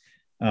is.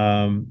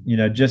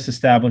 Just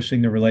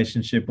establishing the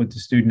relationship with the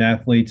student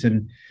athletes,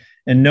 and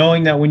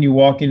knowing that when you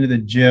walk into the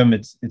gym,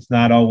 it's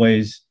not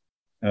always,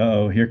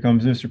 oh, here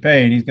comes Mr.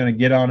 Payne, he's going to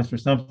get on us for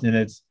something.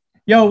 It's,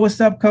 yo,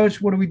 what's up,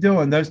 coach? What are we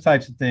doing? Those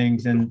types of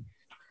things. And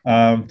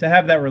to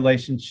have that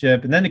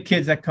relationship, and then the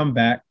kids that come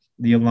back,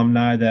 the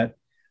alumni that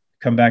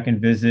come back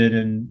and visit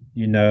and,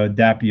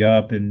 dap you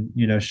up and,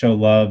 show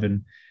love.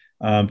 And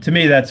to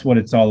me, that's what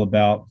it's all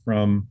about,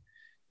 from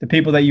the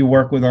people that you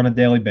work with on a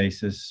daily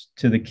basis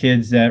to the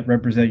kids that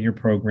represent your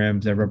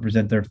programs, that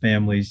represent their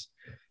families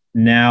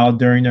now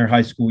during their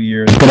high school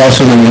years, but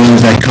also the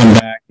ones that come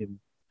back and,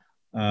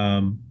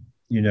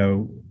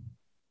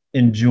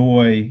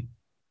 enjoy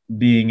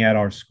being at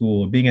our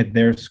school, being at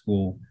their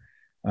school,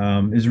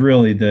 is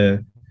really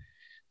the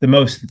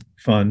most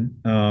fun.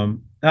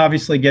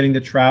 Obviously, getting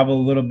to travel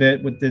a little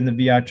bit within the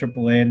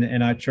VIAAA and the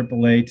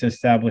NIAAA to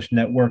establish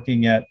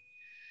networking at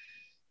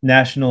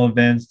national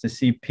events, to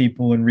see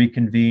people and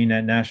reconvene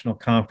at national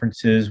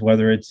conferences,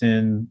 whether it's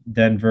in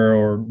Denver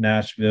or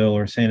Nashville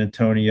or San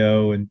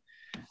Antonio. And,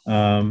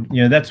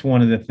 that's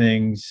one of the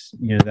things,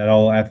 that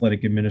all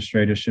athletic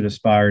administrators should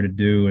aspire to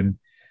do, and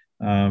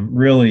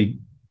really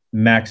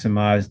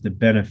maximize the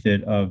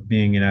benefit of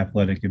being an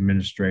athletic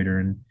administrator.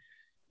 And,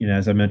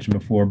 as I mentioned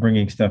before,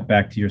 bringing stuff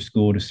back to your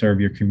school to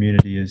serve your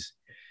community is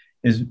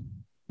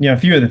a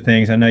few of the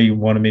things. I know you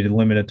wanted me to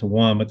limit it to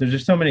one, but there's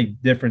just so many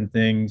different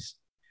things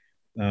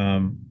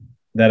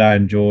that I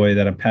enjoy,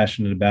 that I'm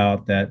passionate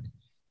about, that,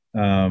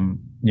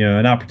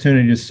 an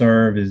opportunity to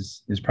serve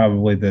is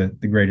probably the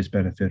greatest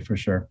benefit, for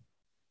sure.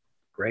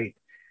 Great.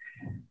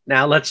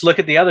 Now let's look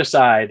at the other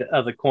side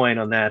of the coin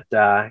on that.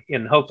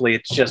 And hopefully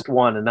it's just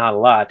one and not a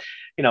lot.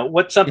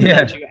 What's something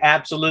that you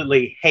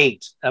absolutely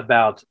hate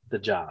about the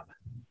job?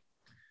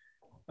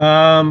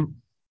 Well,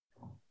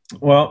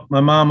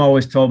 my mom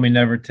always told me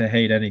never to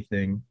hate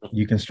anything.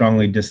 You can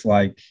strongly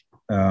dislike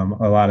a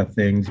lot of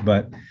things,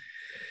 but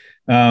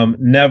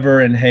never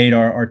and hate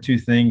are two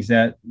things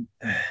that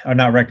are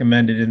not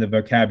recommended in the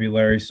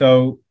vocabulary.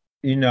 So,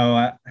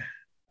 I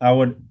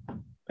would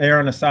err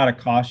on the side of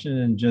caution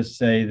and just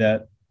say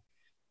that,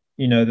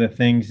 the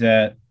things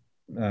that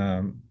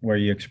where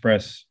you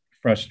express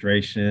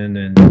frustration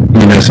and,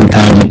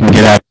 sometimes you can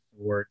get out of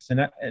words,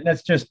 and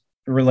that's just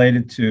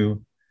related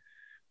to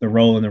the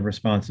role and the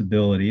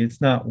responsibility. It's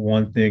not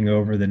one thing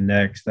over the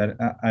next.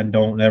 I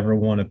don't ever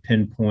want to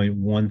pinpoint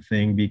one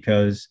thing,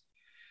 because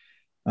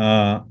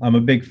I'm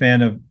a big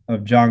fan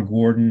of John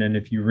Gordon. And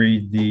if you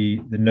read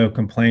the no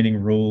complaining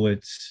rule,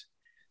 it's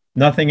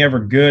nothing ever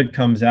good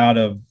comes out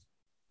of,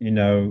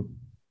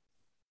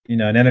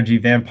 an energy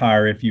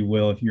vampire, if you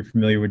will. If you're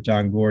familiar with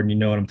John Gordon, you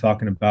know what I'm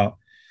talking about.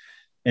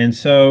 And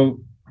so,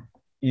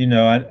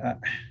 I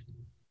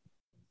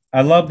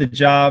love the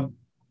job.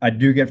 I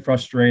do get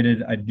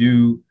frustrated. I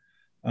do,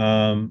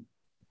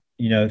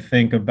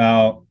 think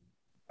about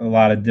a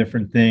lot of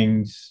different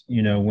things,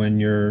 when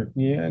you're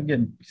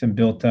getting some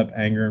built up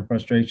anger and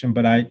frustration,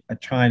 but I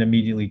try and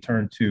immediately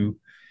turn to,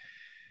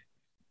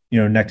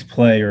 next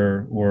play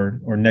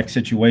or next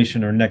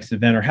situation or next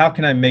event, or how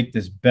can I make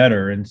this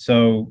better? And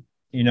so,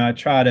 I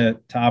try to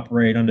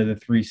operate under the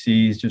 3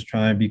 C's, just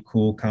try and be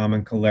cool, calm,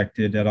 and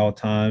collected at all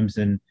times,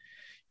 and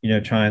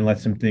try and let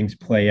some things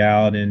play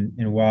out. And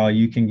while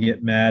you can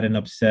get mad and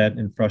upset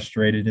and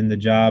frustrated in the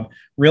job,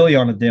 really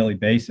on a daily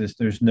basis,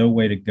 there's no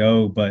way to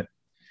go but,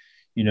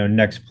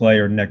 next play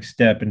or next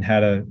step, and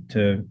how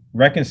to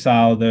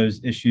reconcile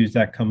those issues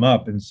that come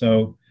up. And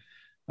so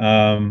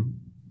I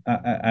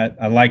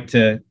like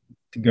to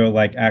go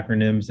like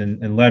acronyms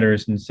and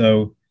letters. And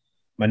so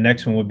my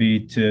next one would be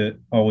to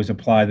always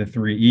apply the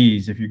 3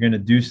 E's. If you're going to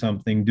do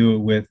something, do it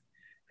with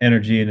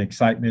energy and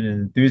excitement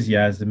and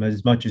enthusiasm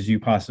as much as you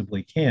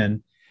possibly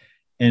can,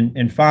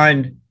 and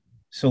find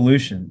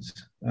solutions.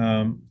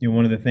 One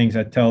of the things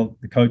I tell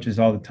the coaches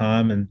all the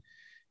time, and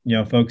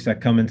folks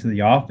that come into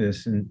the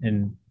office,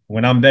 and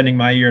when I'm bending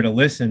my ear to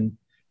listen,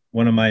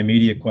 one of my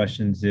immediate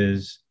questions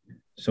is,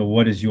 so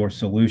what is your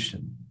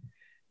solution?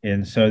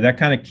 And so that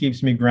kind of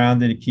keeps me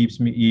grounded. It keeps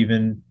me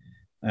even.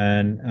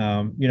 And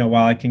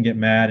while I can get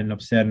mad and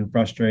upset and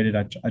frustrated,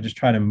 I just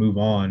try to move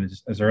on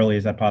as early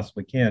as I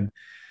possibly can.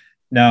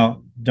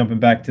 Now, jumping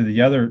back to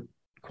the other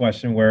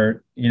question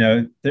where,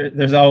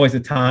 there's always a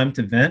time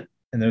to vent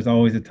and there's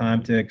always a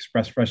time to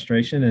express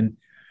frustration. And,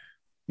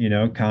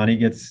 Connie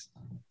gets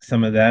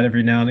some of that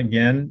every now and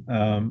again.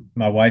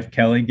 My wife,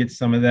 Kelly, gets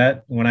some of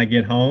that when I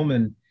get home.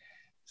 And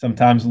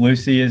sometimes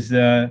Lucy is,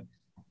 the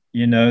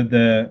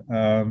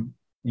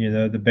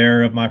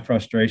bearer of my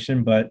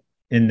frustration, but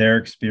in their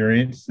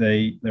experience,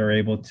 they're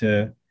able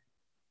to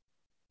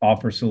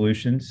offer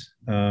solutions,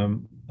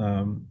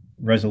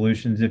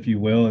 resolutions, if you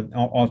will, and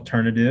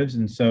alternatives.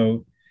 And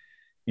so,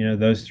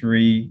 those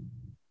three,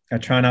 I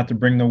try not to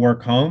bring the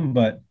work home,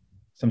 but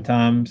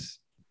sometimes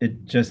it's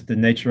just the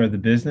nature of the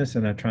business,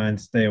 and I try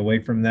and stay away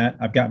from that.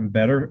 I've gotten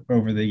better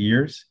over the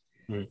years.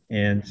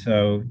 And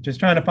so just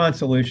trying to find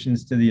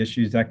solutions to the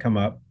issues that come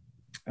up.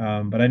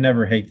 But I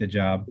never hate the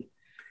job.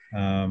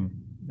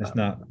 It's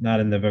not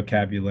in the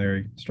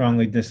vocabulary.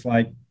 Strongly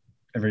dislike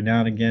every now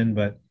and again,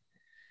 but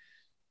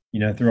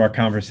through our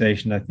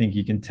conversation, I think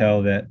you can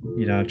tell that,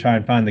 I try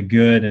and find the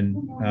good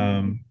and,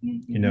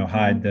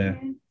 hide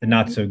the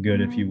not so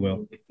good, if you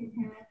will.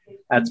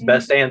 That's the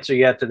best answer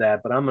yet to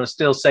that. But I'm going to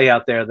still say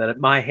out there that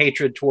my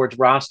hatred towards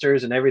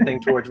rosters and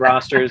everything towards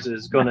rosters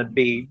is going to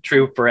be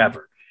true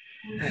forever.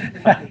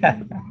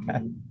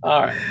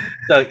 All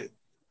right.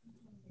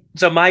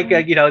 So Mike,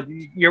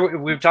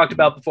 we've talked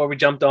about before we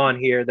jumped on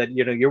here that,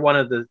 you're one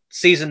of the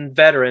seasoned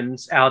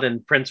veterans out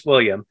in Prince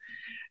William.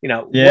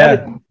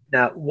 Yeah.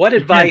 What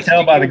advice? You can't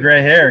tell by the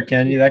gray hair,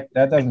 can you? That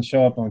doesn't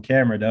show up on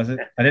camera, does it?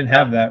 I didn't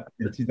have that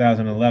in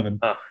 2011.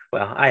 Oh,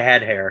 well, I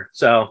had hair,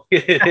 so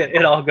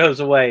it all goes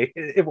away.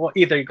 It will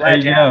either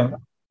glad you have.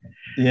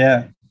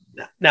 Yeah.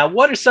 Now,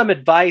 what are some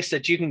advice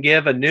that you can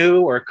give a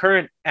new or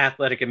current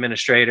athletic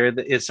administrator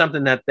that is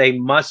something that they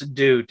must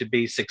do to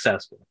be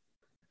successful?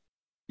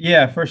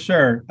 Yeah, for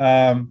sure.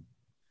 Like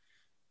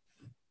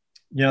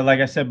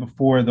I said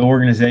before, the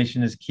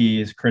organization is key,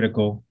 is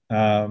critical.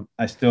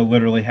 I still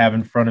literally have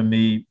in front of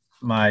me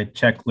my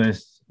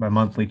checklist, my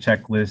monthly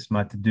checklist,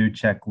 my to-do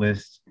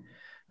checklist.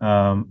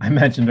 I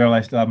mentioned earlier,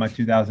 I still have my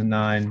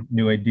 2009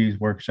 New ADs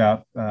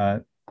workshop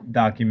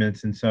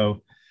documents. And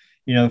so,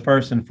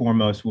 first and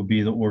foremost will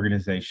be the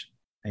organization.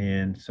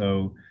 And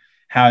so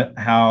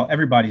how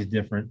everybody's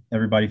different.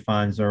 Everybody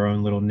finds their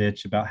own little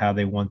niche about how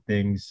they want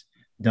things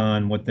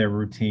done, what their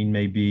routine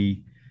may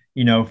be,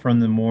 from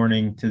the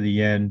morning to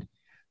the end.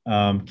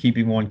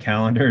 Keeping one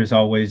calendar is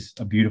always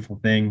a beautiful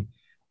thing.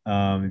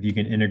 If you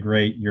can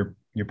integrate your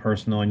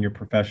personal and your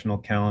professional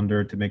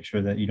calendar to make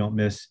sure that you don't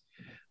miss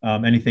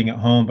anything at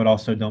home, but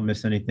also don't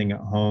miss anything at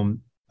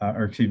home,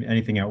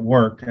 anything at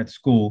work, at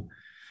school.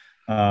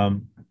 That's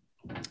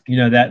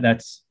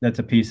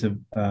a piece of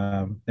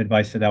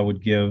advice that I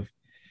would give.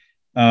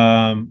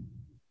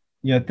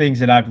 Things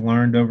that I've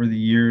learned over the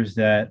years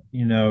that,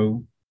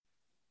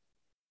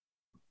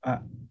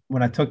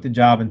 when I took the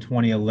job in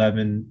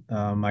 2011,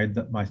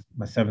 my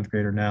seventh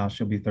grader now,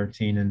 she'll be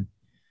 13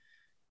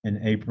 in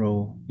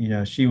April.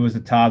 She was a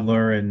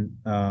toddler, and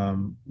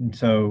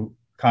so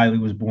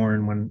Kylie was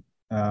born when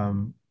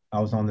I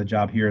was on the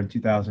job here in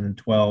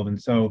 2012.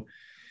 And so,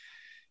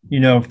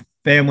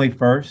 family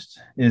first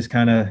is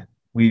kind of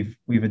we've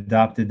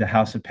adopted the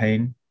House of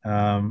Pain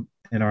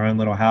in our own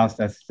little house.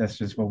 That's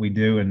just what we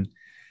do, and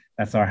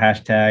that's our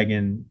hashtag.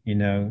 And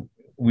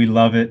we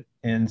love it.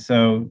 And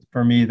so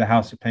for me, the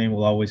House of Pain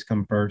will always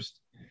come first,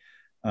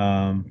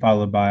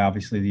 followed by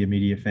obviously the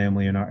immediate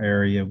family in our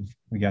area.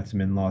 We got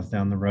some in-laws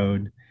down the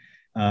road.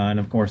 And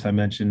of course, I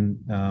mentioned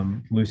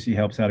Lucy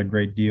helps out a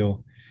great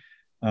deal.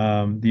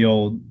 The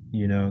old,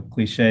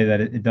 cliche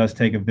that it does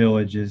take a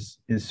village is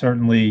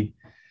certainly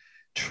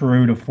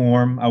true to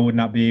form. I would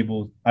not be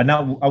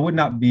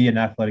an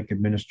athletic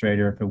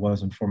administrator if it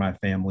wasn't for my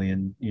family.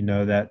 And,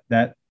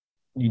 that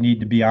you need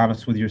to be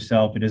honest with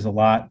yourself. It is a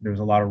lot. There's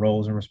a lot of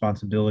roles and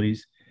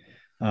responsibilities.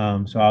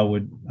 So I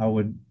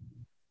would,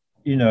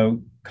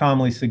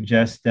 calmly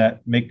suggest that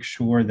make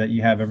sure that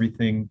you have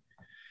everything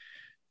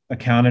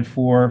accounted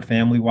for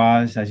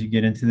family-wise as you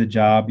get into the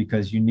job,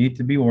 because you need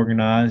to be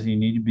organized. You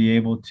need to be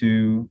able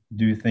to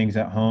do things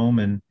at home.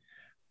 And,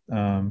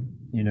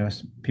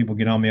 people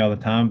get on me all the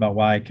time about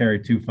why I carry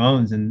two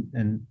phones.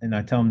 And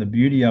I tell them the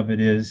beauty of it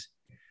is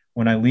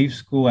when I leave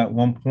school at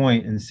one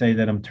point and say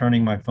that I'm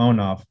turning my phone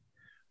off,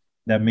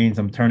 that means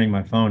I'm turning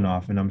my phone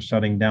off and I'm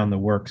shutting down the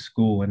work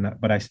school.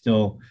 But I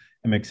still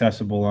am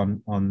accessible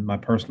on my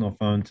personal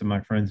phone to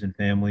my friends and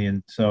family.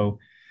 And so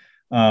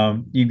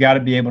you've got to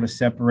be able to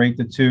separate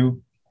the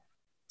two.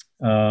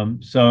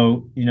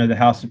 The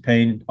House of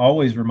Pain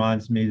always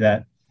reminds me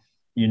that,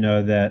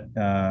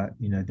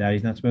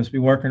 Daddy's not supposed to be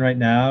working right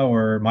now,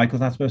 or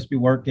Michael's not supposed to be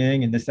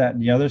working, and this, that,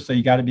 and the other. So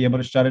you got to be able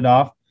to shut it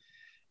off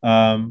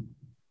and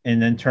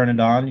then turn it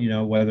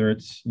on, whether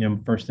it's,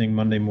 first thing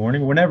Monday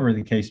morning, whenever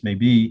the case may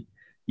be.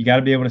 You got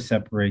to be able to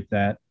separate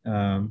that.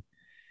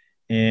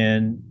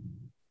 And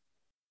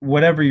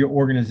whatever your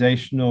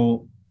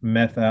organizational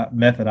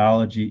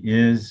methodology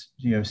is,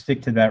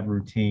 stick to that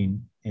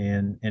routine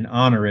and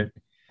honor it,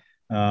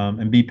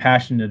 and be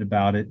passionate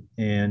about it.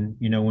 And,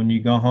 when you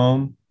go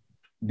home,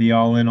 be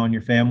all in on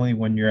your family.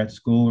 When you're at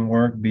school and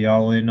work, be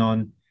all in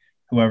on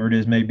whoever it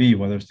is may be,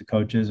 whether it's the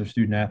coaches or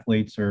student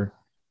athletes or,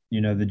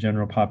 the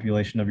general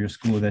population of your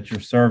school that you're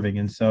serving.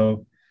 And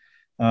so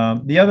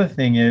the other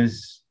thing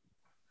is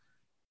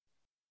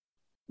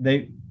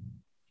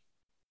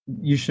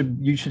you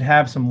should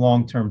have some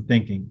long-term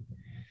thinking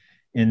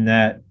in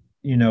that,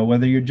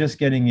 whether you're just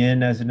getting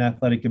in as an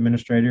athletic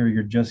administrator or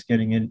you're just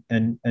getting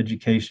in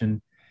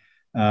education.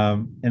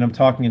 And I'm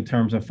talking in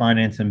terms of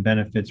finance and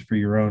benefits for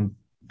your own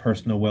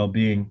personal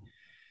well-being.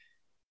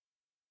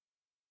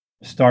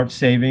 Start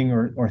saving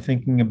or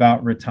thinking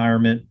about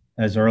retirement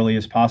as early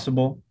as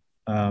possible.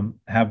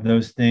 Have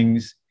those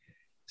things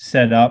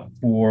set up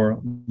for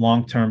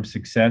long-term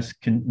success.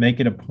 Can make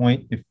it a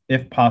point,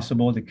 if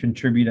possible, to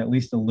contribute at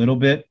least a little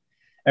bit.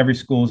 Every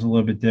school is a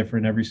little bit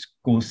different. Every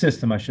school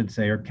system, I should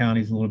say, or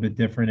county is a little bit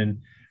different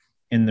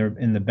in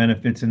the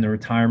benefits and the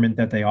retirement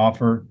that they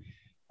offer.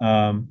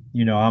 I'm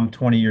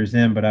 20 years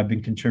in, but I've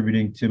been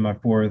contributing to my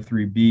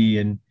 403B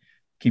and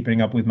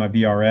keeping up with my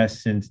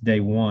VRS since day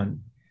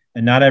one.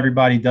 And not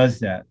everybody does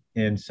that.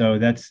 And so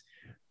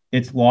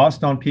it's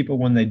lost on people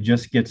when they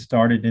just get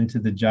started into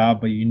the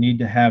job, but you need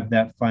to have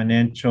that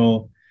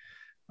financial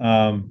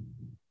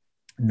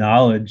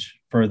knowledge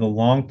for the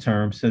long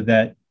term so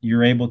that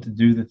you're able to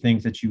do the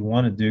things that you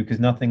want to do, because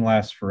nothing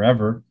lasts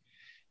forever.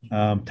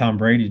 Tom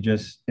Brady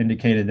just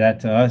indicated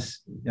that to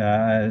us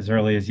as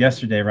early as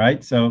yesterday,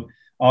 right? So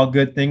all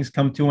good things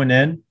come to an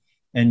end,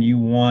 and you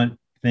want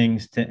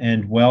things to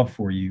end well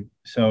for you.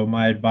 So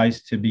my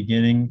advice to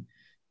beginning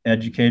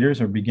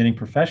educators or beginning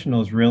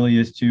professionals really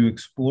is to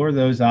explore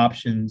those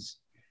options,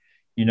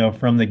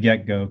 from the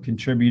get-go.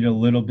 Contribute a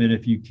little bit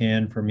if you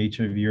can from each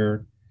of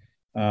your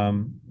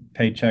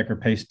paycheck or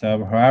pay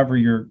stub, however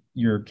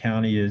your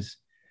county is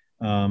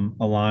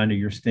aligned, or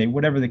your state,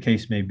 whatever the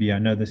case may be. I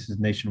know this is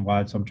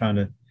nationwide, so I'm trying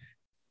to,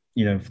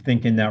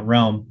 think in that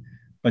realm,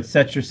 but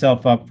set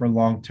yourself up for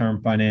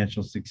long-term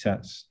financial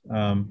success.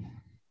 I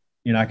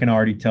can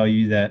already tell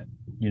you that,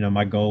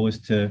 my goal is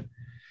to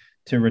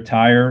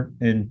retire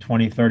in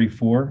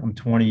 2034. I'm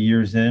 20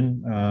 years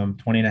in,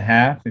 20 and a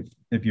half,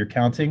 if you're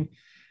counting.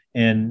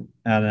 And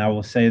I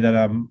will say that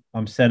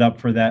I'm set up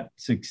for that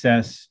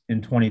success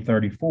in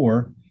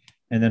 2034.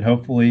 And then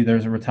hopefully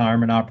there's a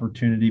retirement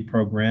opportunity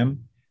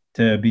program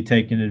to be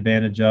taken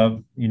advantage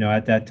of,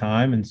 at that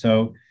time. And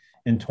so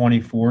in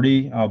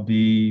 2040, I'll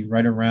be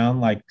right around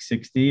like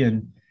 60,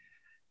 and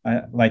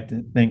I like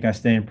to think I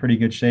stay in pretty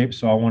good shape.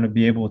 So I want to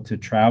be able to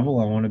travel.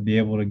 I want to be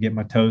able to get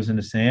my toes in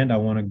the sand. I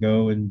want to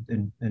go and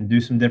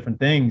do some different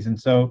things. And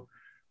so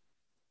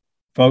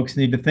folks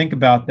need to think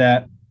about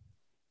that,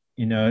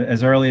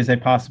 as early as they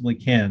possibly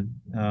can.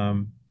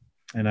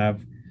 And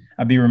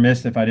I'd be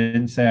remiss if I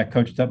didn't say I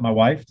coached up my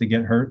wife to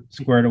get her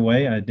squared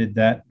away. I did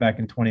that back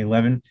in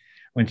 2011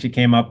 when she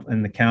came up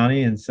in the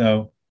county. And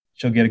so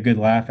she'll get a good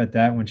laugh at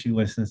that when she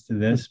listens to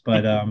this.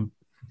 But,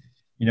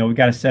 we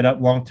got to set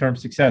up long-term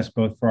success,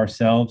 both for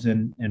ourselves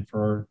and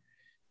for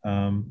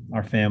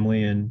our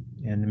family, and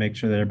to make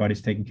sure that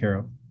everybody's taken care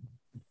of.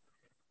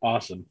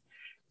 Awesome.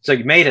 So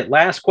you made it.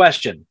 Last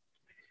question.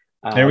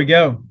 There we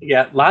go.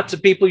 Yeah. Lots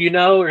of people, are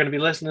going to be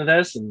listening to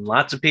this, and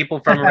lots of people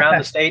from around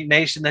the state and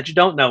nation that you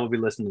don't know will be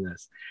listening to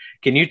this.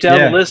 Can you tell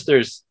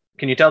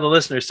the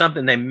listeners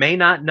something they may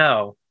not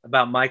know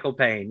about Michael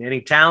Payne?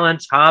 Any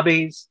talents,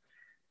 hobbies?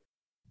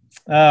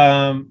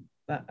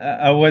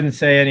 I wouldn't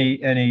say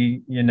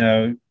any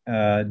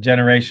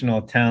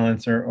generational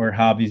talents or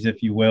hobbies,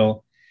 if you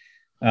will.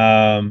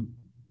 I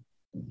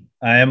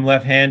am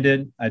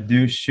left-handed. I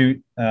do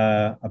shoot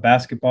a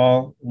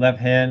basketball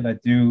left-hand. I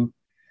do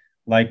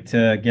like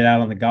to get out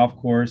on the golf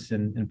course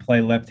and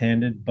play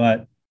left-handed,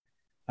 but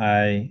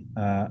I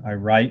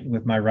write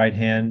with my right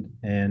hand,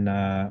 and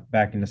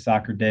back in the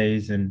soccer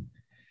days, and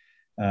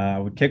I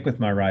would kick with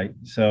my right.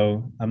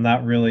 So I'm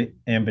not really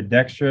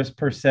ambidextrous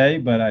per se,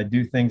 but I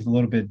do things a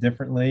little bit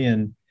differently.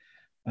 And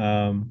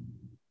I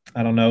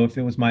don't know if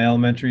it was my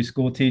elementary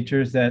school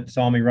teachers that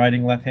saw me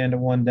writing left-handed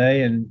one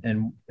day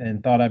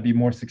and thought I'd be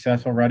more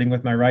successful writing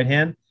with my right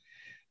hand.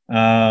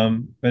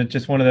 But it's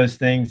just one of those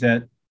things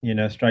that,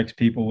 strikes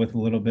people with a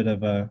little bit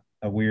of a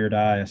weird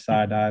eye, a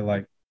side eye,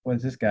 like, what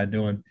is this guy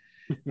doing?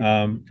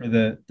 For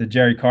the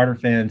Jerry Carter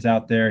fans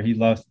out there, he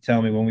loves to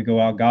tell me when we go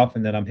out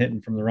golfing that I'm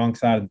hitting from the wrong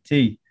side of the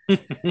tee.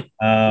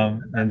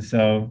 And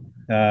so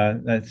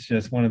that's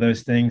just one of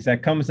those things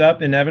that comes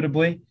up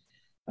inevitably.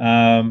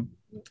 I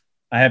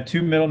have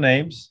two middle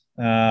names,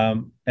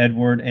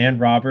 Edward and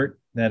Robert,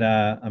 that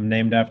I'm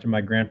named after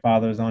my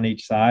grandfathers on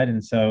each side.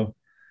 And so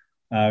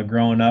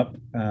growing up,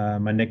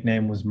 my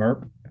nickname was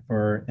Merp,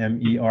 or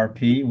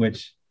MERP,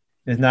 which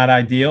is not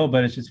ideal,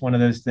 but it's just one of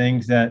those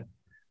things that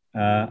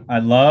I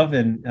love,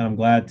 and I'm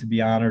glad to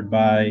be honored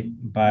by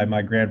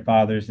my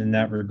grandfathers in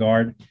that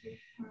regard.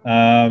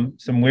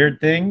 Some weird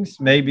things,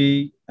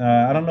 maybe.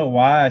 I don't know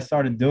why I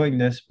started doing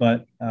this,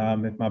 but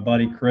if my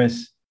buddy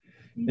Chris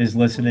is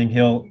listening,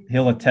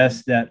 he'll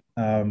attest that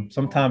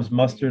sometimes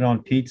mustard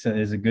on pizza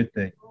is a good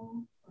thing.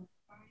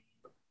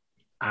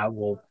 I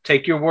will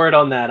take your word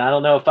on that. I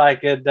don't know if I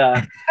could.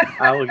 I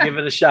will give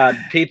it a shot.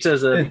 Pizza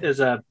is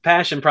a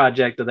passion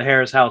project of the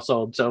Harris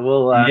household, so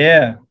we'll.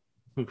 Yeah.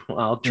 Well,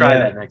 I'll try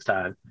that next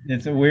time.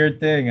 It's a weird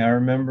thing. I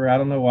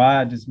don't know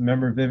why. I just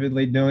remember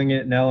vividly doing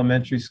it in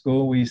elementary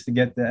school. We used to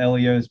get the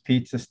Elio's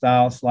pizza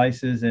style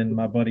slices, and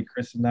my buddy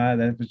Chris and I,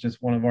 that was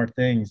just one of our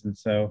things. And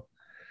so,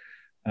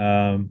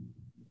 that's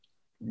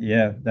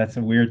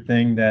a weird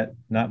thing that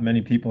not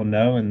many people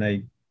know. And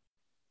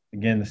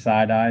again, the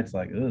side eye, it's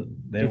like, oh,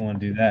 they don't want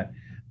to do that.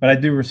 But I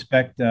do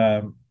respect,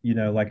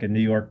 like a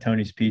New York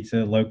Tony's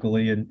Pizza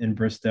locally in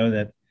Bristow,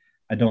 that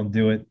I don't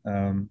do it,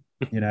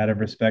 out of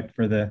respect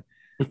for the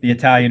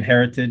Italian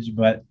heritage.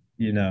 But,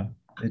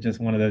 it's just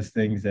one of those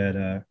things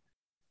that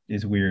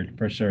is weird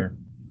for sure.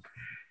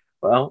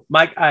 Well,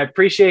 Mike, I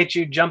appreciate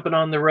you jumping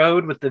on the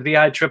road with the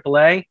VI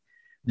AAA.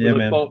 Yeah,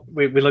 man.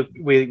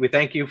 We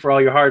thank you for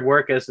all your hard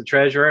work as the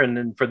treasurer and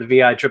then for the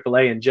VI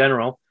AAA in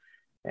general.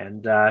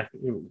 And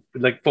we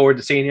look forward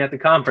to seeing you at the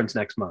conference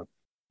next month.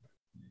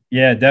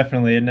 Yeah,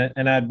 definitely.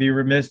 And I'd be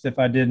remiss if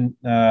I didn't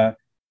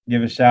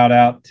give a shout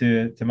out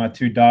to my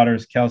two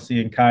daughters,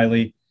 Kelsey and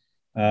Kylie.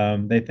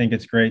 They think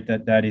it's great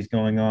that Daddy's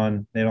going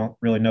on. They don't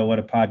really know what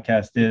a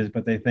podcast is,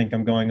 but they think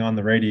I'm going on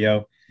the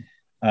radio.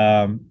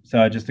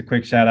 So just a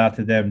quick shout out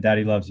to them.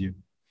 Daddy loves you.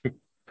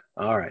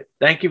 All right.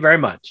 Thank you very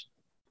much.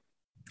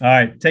 All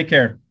right. Take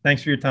care.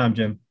 Thanks for your time,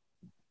 Jim.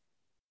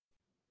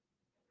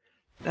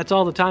 That's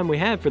all the time we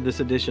have for this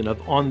edition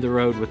of On the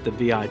Road with the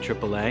VI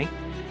AAA.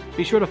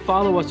 Be sure to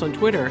follow us on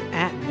Twitter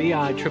at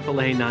VI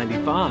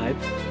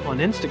AAA95, on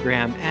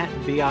Instagram at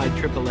VI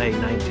AAA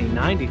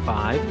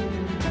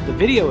 1995. The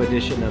video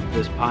edition of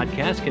this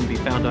podcast can be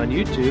found on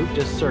YouTube.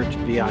 Just search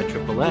VI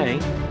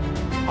AAA.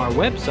 Our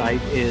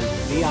website is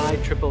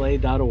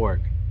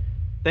viAAA.org.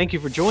 Thank you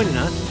for joining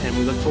us, and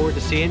we look forward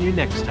to seeing you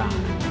next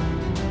time.